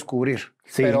a ti descubrir.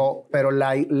 Sí. Pero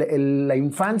la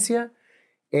infancia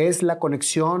es la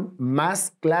conexión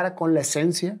más clara con la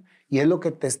esencia y es lo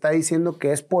que te está diciendo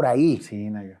que es por ahí. Sí,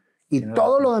 Nayo. Y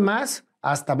todo lo demás,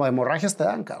 hasta hemorragias te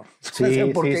dan, cabrón. Sí,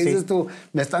 porque dices tú,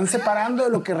 me están separando de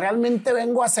lo que realmente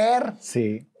vengo a hacer.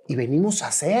 Sí. Y venimos a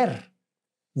hacer.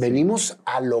 Venimos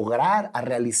a lograr, a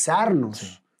realizarnos.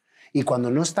 Sí. Y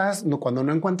cuando cuando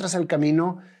no encuentras el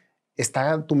camino,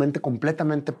 está tu mente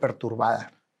completamente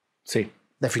perturbada. Sí.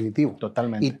 Definitivo.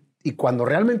 Totalmente. Y cuando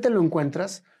realmente lo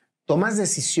encuentras, tomas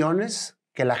decisiones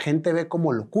que la gente ve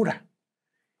como locura.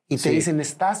 Y te dicen,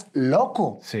 estás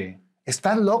loco. Sí.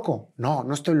 Estás loco. No,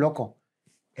 no estoy loco.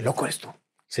 El loco eres tú.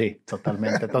 Sí,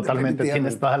 totalmente, totalmente.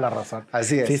 Tienes toda la razón.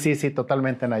 Así es. Sí,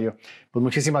 totalmente, Nayo. Pues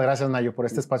muchísimas gracias, Nayo, por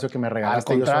este espacio que me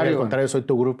regalaste. Al contrario, soy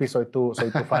tu groupie, soy tu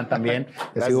fan también.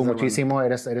 Te sigo muchísimo.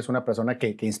 Eres una persona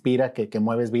que inspira, que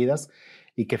mueves vidas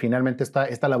y que finalmente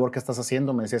esta labor que estás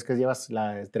haciendo, me decías que llevas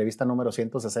la entrevista número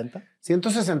 160.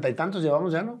 160 y tantos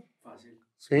llevamos ya, ¿no? Fácil.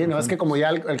 Sí, no, es que como ya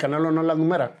el canal no las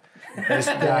numera. Ya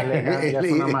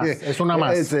es una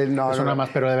más. Es una más,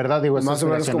 pero de verdad digo, más o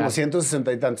menos como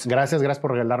 160 y tantos. Gracias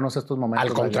por regalarnos estos momentos.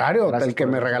 Al contrario, el que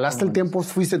me regalaste el tiempo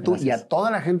fuiste tú. Gracias. Y a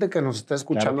toda la gente que nos está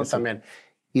escuchando también.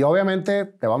 Y obviamente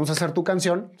te vamos a hacer tu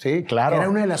canción, ¿sí? Claro. Era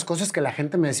una de las cosas que la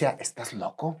gente me decía, ¿estás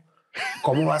loco?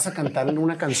 ¿Cómo vas a cantarle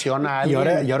una canción a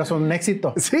alguien? Y ahora son un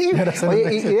éxito. Sí.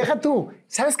 Oye, y deja tú.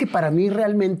 ¿Sabes que para mí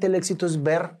realmente el éxito es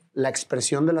ver la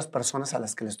expresión de las personas a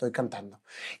las que le estoy cantando?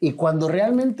 Y cuando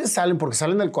realmente salen, porque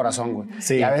salen del corazón, güey.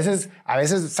 Sí. Y a veces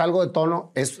salgo de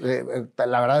tono.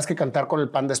 La verdad es que cantar con el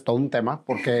Panda es todo un tema,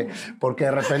 porque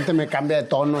de repente me cambia de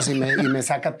tonos y me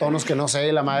saca tonos que no sé,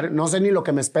 la madre. No sé ni lo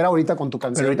que me espera ahorita con tu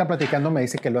canción. Pero ahorita platicando me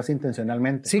dice que lo hace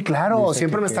intencionalmente. Sí, claro.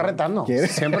 Siempre me está retando.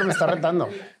 Siempre me está retando.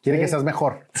 Quiere que seas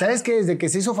mejor. ¿Sabes que desde que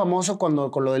se hizo famoso con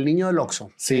lo del niño del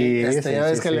Oxxo? Sí, ya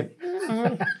ves que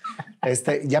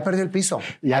ya perdió el piso.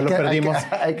 Ya lo perdimos.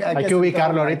 Hay que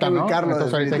ubicarlo ahorita, ¿no?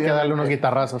 Entonces ahorita hay que darle unos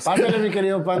guitarrazos. Pásale, mi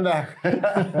querido Panda.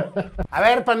 A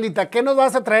ver, Pandita, ¿qué nos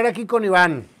vas a traer aquí con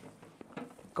Iván?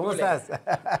 ¿Cómo estás?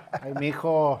 Ay,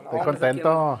 mijo, estoy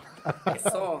contento.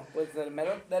 Eso, pues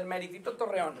del meritito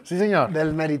Torreón. Sí, señor.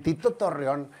 Del meritito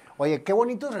Torreón. Oye, qué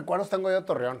bonitos recuerdos tengo yo de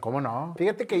Torreón. ¿Cómo no?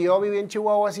 Fíjate que yo viví en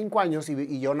Chihuahua 5 años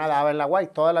y yo nadaba en la Guay.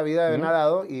 Toda la vida he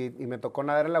nadado y me tocó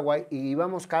nadar en la Guay y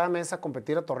íbamos cada mes a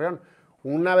competir a Torreón.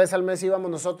 Una vez al mes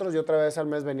íbamos nosotros y otra vez al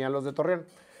mes venían los de Torreón.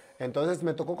 Entonces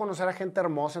me tocó conocer a gente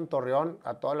hermosa en Torreón,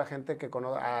 a toda la gente que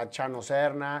conoce, a Chano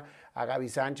Serna, a Gaby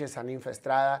Sánchez, a Ninfa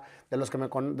Estrada, de los que me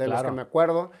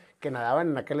acuerdo, que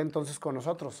nadaban en aquel entonces con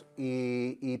nosotros.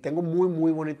 Y tengo muy,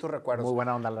 muy bonitos recuerdos. Muy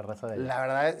buena onda la raza de ella. La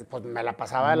verdad, pues me la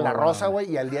pasaba en la Rosa,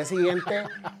 güey, y al día siguiente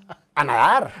a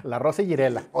nadar. La Rosa y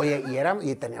Girela. Oye,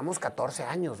 y teníamos 14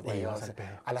 años, güey. O sea,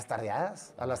 a las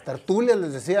tardeadas, a las tertulias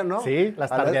les decía, ¿no? Sí,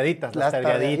 las tardeaditas. Las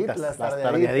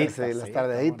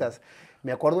tardeaditas.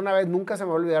 Me acuerdo una vez, nunca se me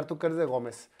va a olvidar, tú que eres de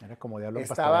Gómez. Era como Diablo en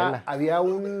Pastorela. Había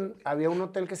un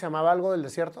hotel que se llamaba algo del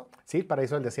desierto. Sí,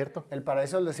 Paraíso del Desierto. El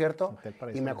Paraíso del Desierto.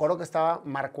 Y me acuerdo que estaba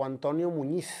Marco Antonio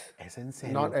Muñiz. ¿Es en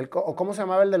serio? No, ¿cómo se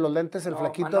llamaba el de los lentes, el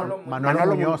flaquito? Manolo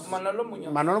Muñoz.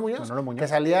 Manolo Muñoz. Que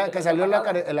salió en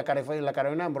la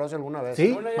Carolina de Ambrosio alguna vez.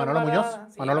 Sí, Manolo Muñoz.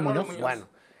 Manolo Muñoz. Bueno,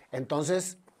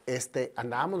 entonces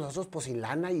andábamos nosotros pues sin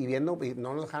lana y viendo y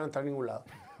no nos dejaron entrar a ningún lado.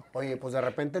 Oye, pues de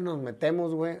repente nos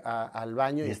metemos, güey, al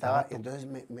baño y entonces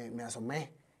me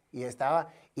asomé y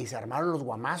se armaron los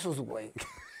guamazos, güey.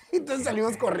 Entonces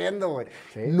salimos corriendo, güey.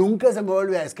 ¿Sí? Nunca se me va a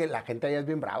olvidar, es que la gente allá es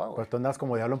bien brava, güey. Pues tú andas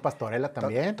como Diablo en Pastorela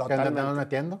también. Totalmente. ¿Qué andas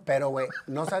metiendo? Pero, güey,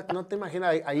 no te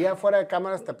imaginas, ahí afuera de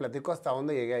cámaras te platico hasta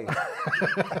dónde llegué ahí.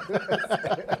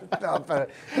 No,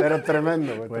 pero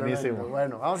tremendo, güey. Buenísimo. Tremendo.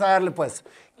 Bueno, vamos a darle, pues.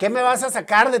 ¿Qué me vas a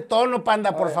sacar de tono,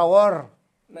 Panda, por favor?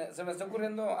 Se me está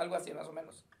ocurriendo algo así, más o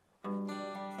menos.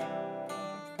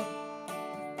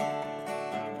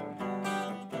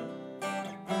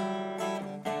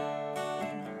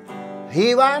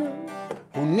 Iván,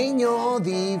 un niño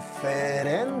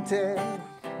diferente.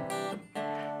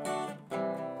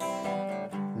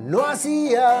 No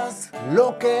hacías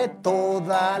lo que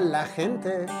toda la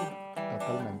gente.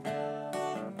 Totalmente.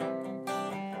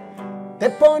 Te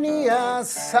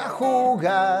ponías a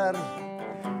jugar,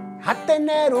 a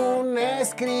tener un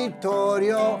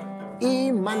escritorio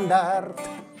y mandar.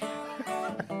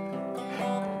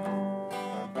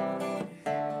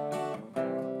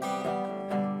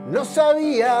 No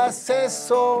sabías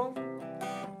eso,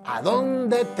 a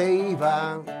dónde te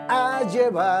iba a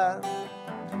llevar.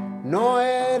 No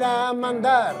era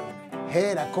mandar,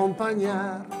 era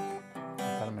acompañar.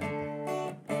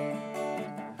 Totalmente.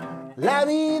 La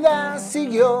vida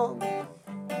siguió,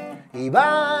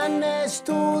 Iván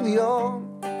estudió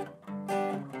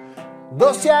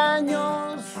 12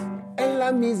 años en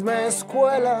la misma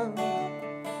escuela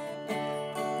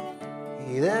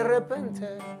y de repente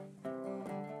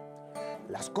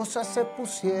las cosas se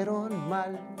pusieron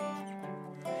mal.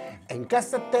 En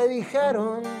casa te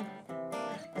dijeron,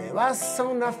 te vas a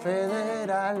una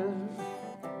federal.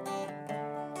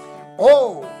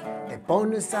 O te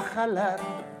pones a jalar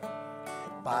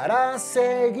para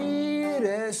seguir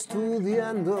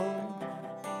estudiando.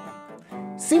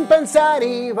 Sin pensar,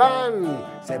 Iván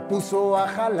se puso a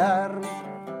jalar.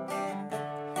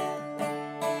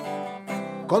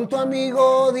 Con tu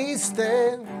amigo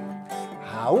diste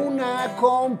a una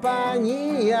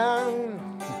compañía.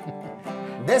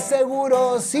 De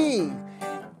seguro sí,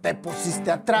 te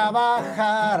pusiste a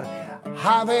trabajar,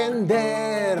 a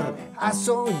vender, a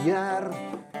soñar,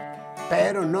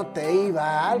 pero no te iba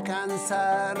a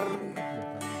alcanzar.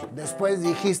 Después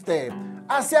dijiste,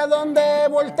 ¿hacia dónde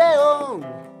volteo?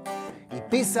 Y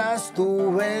pisas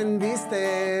tú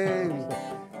vendiste.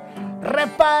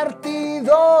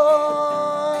 Repartidor,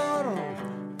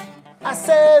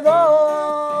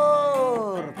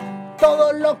 hacedor,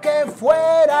 todo lo que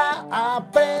fuera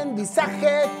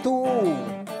aprendizaje tú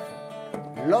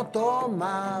lo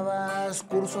tomabas,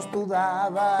 cursos tú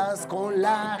dabas, con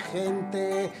la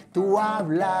gente tú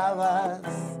hablabas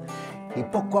y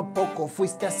poco a poco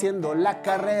fuiste haciendo la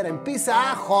carrera en Pizza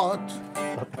Hut.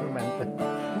 Totalmente.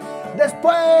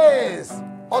 Después,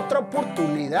 otra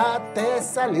oportunidad te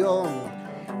salió.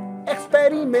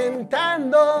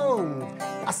 Experimentando,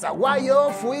 a Zaguayo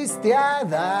fuiste a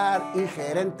dar y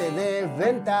gerente de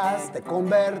ventas te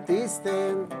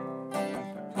convertiste.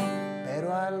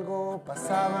 Pero algo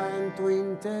pasaba en tu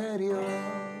interior.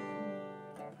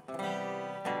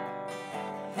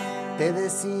 Te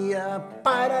decía,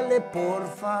 párale por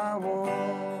favor.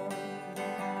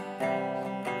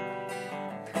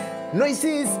 No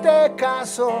hiciste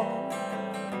caso,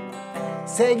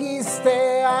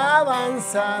 seguiste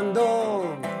avanzando.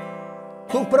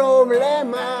 Tu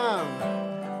problema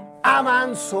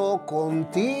avanzó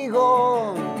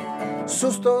contigo.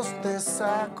 Sustos te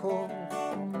sacó.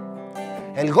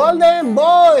 El Golden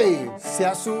Boy se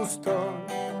asustó.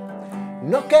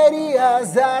 No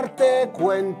querías darte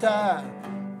cuenta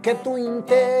que tu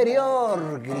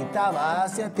interior gritaba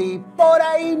hacia ti. Por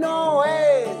ahí no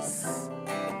es.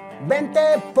 Vente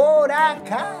por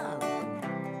acá.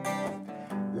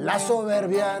 La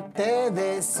soberbia te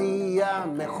decía,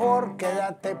 mejor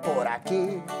quédate por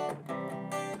aquí.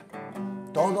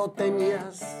 Todo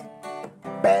tenías,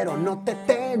 pero no te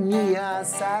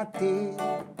tenías a ti.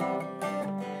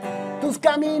 Tus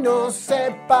caminos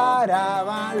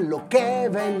separaban lo que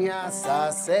venías a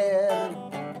hacer.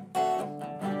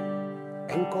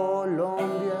 En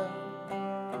Colombia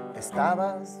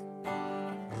estabas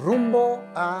rumbo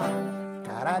a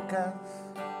Caracas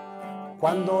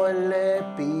cuando el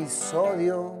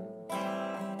episodio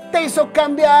te hizo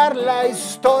cambiar la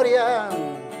historia.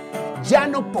 Ya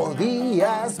no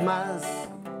podías más.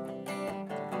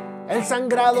 El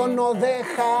sangrado no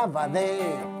dejaba de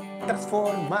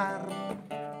transformar.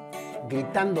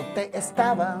 Gritándote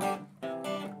estaba.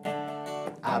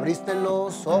 Abriste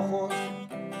los ojos.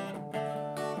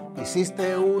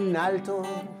 Hiciste un alto.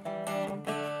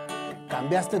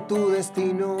 Cambiaste tu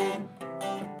destino.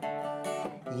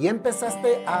 Y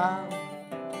empezaste a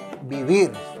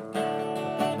vivir.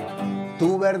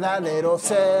 Tu verdadero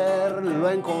ser lo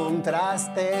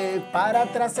encontraste para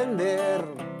trascender.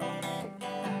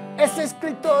 Ese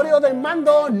escritorio de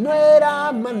mando no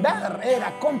era mandar, era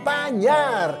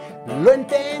acompañar. Lo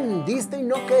entendiste y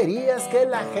no querías que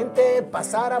la gente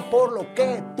pasara por lo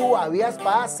que tú habías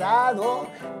pasado.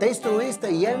 Te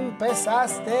instruiste y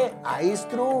empezaste a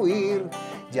instruir.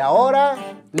 Y ahora,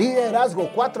 liderazgo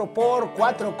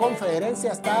 4x4,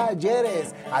 conferencias,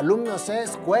 talleres, alumnos,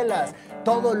 escuelas,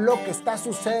 todo lo que está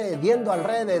sucediendo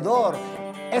alrededor.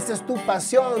 Esa es tu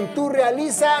pasión, tu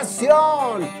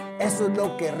realización. Eso es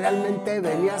lo que realmente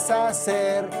venías a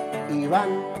hacer, Iván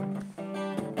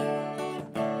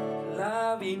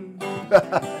Lavin.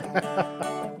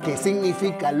 Que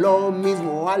significa lo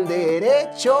mismo al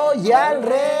derecho y al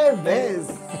revés.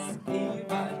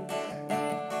 Iván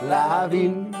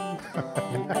Lavin.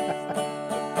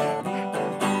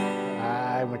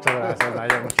 Ay, muchas gracias,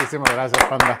 Nayo. Muchísimas gracias,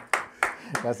 Panda.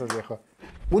 Gracias, viejo.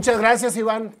 Muchas gracias,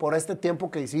 Iván, por este tiempo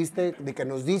que hiciste, de que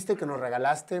nos diste, que nos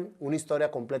regalaste una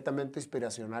historia completamente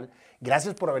inspiracional.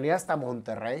 Gracias por venir hasta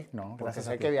Monterrey. No, porque gracias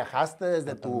sé a ti. que viajaste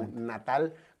desde Totalmente. tu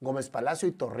natal Gómez Palacio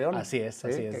y Torreón. Así es, ¿sí?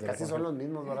 así es. Que casi son los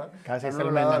mismos, ¿verdad? Casi es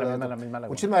Son la lado de misma otro. laguna.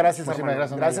 Muchísimas gracias, Muchísimas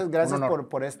hermano. gracias, Nayo. Gracias Un honor.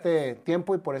 por este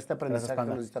tiempo y por este aprendizaje que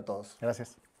Panda. nos diste a todos.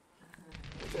 Gracias.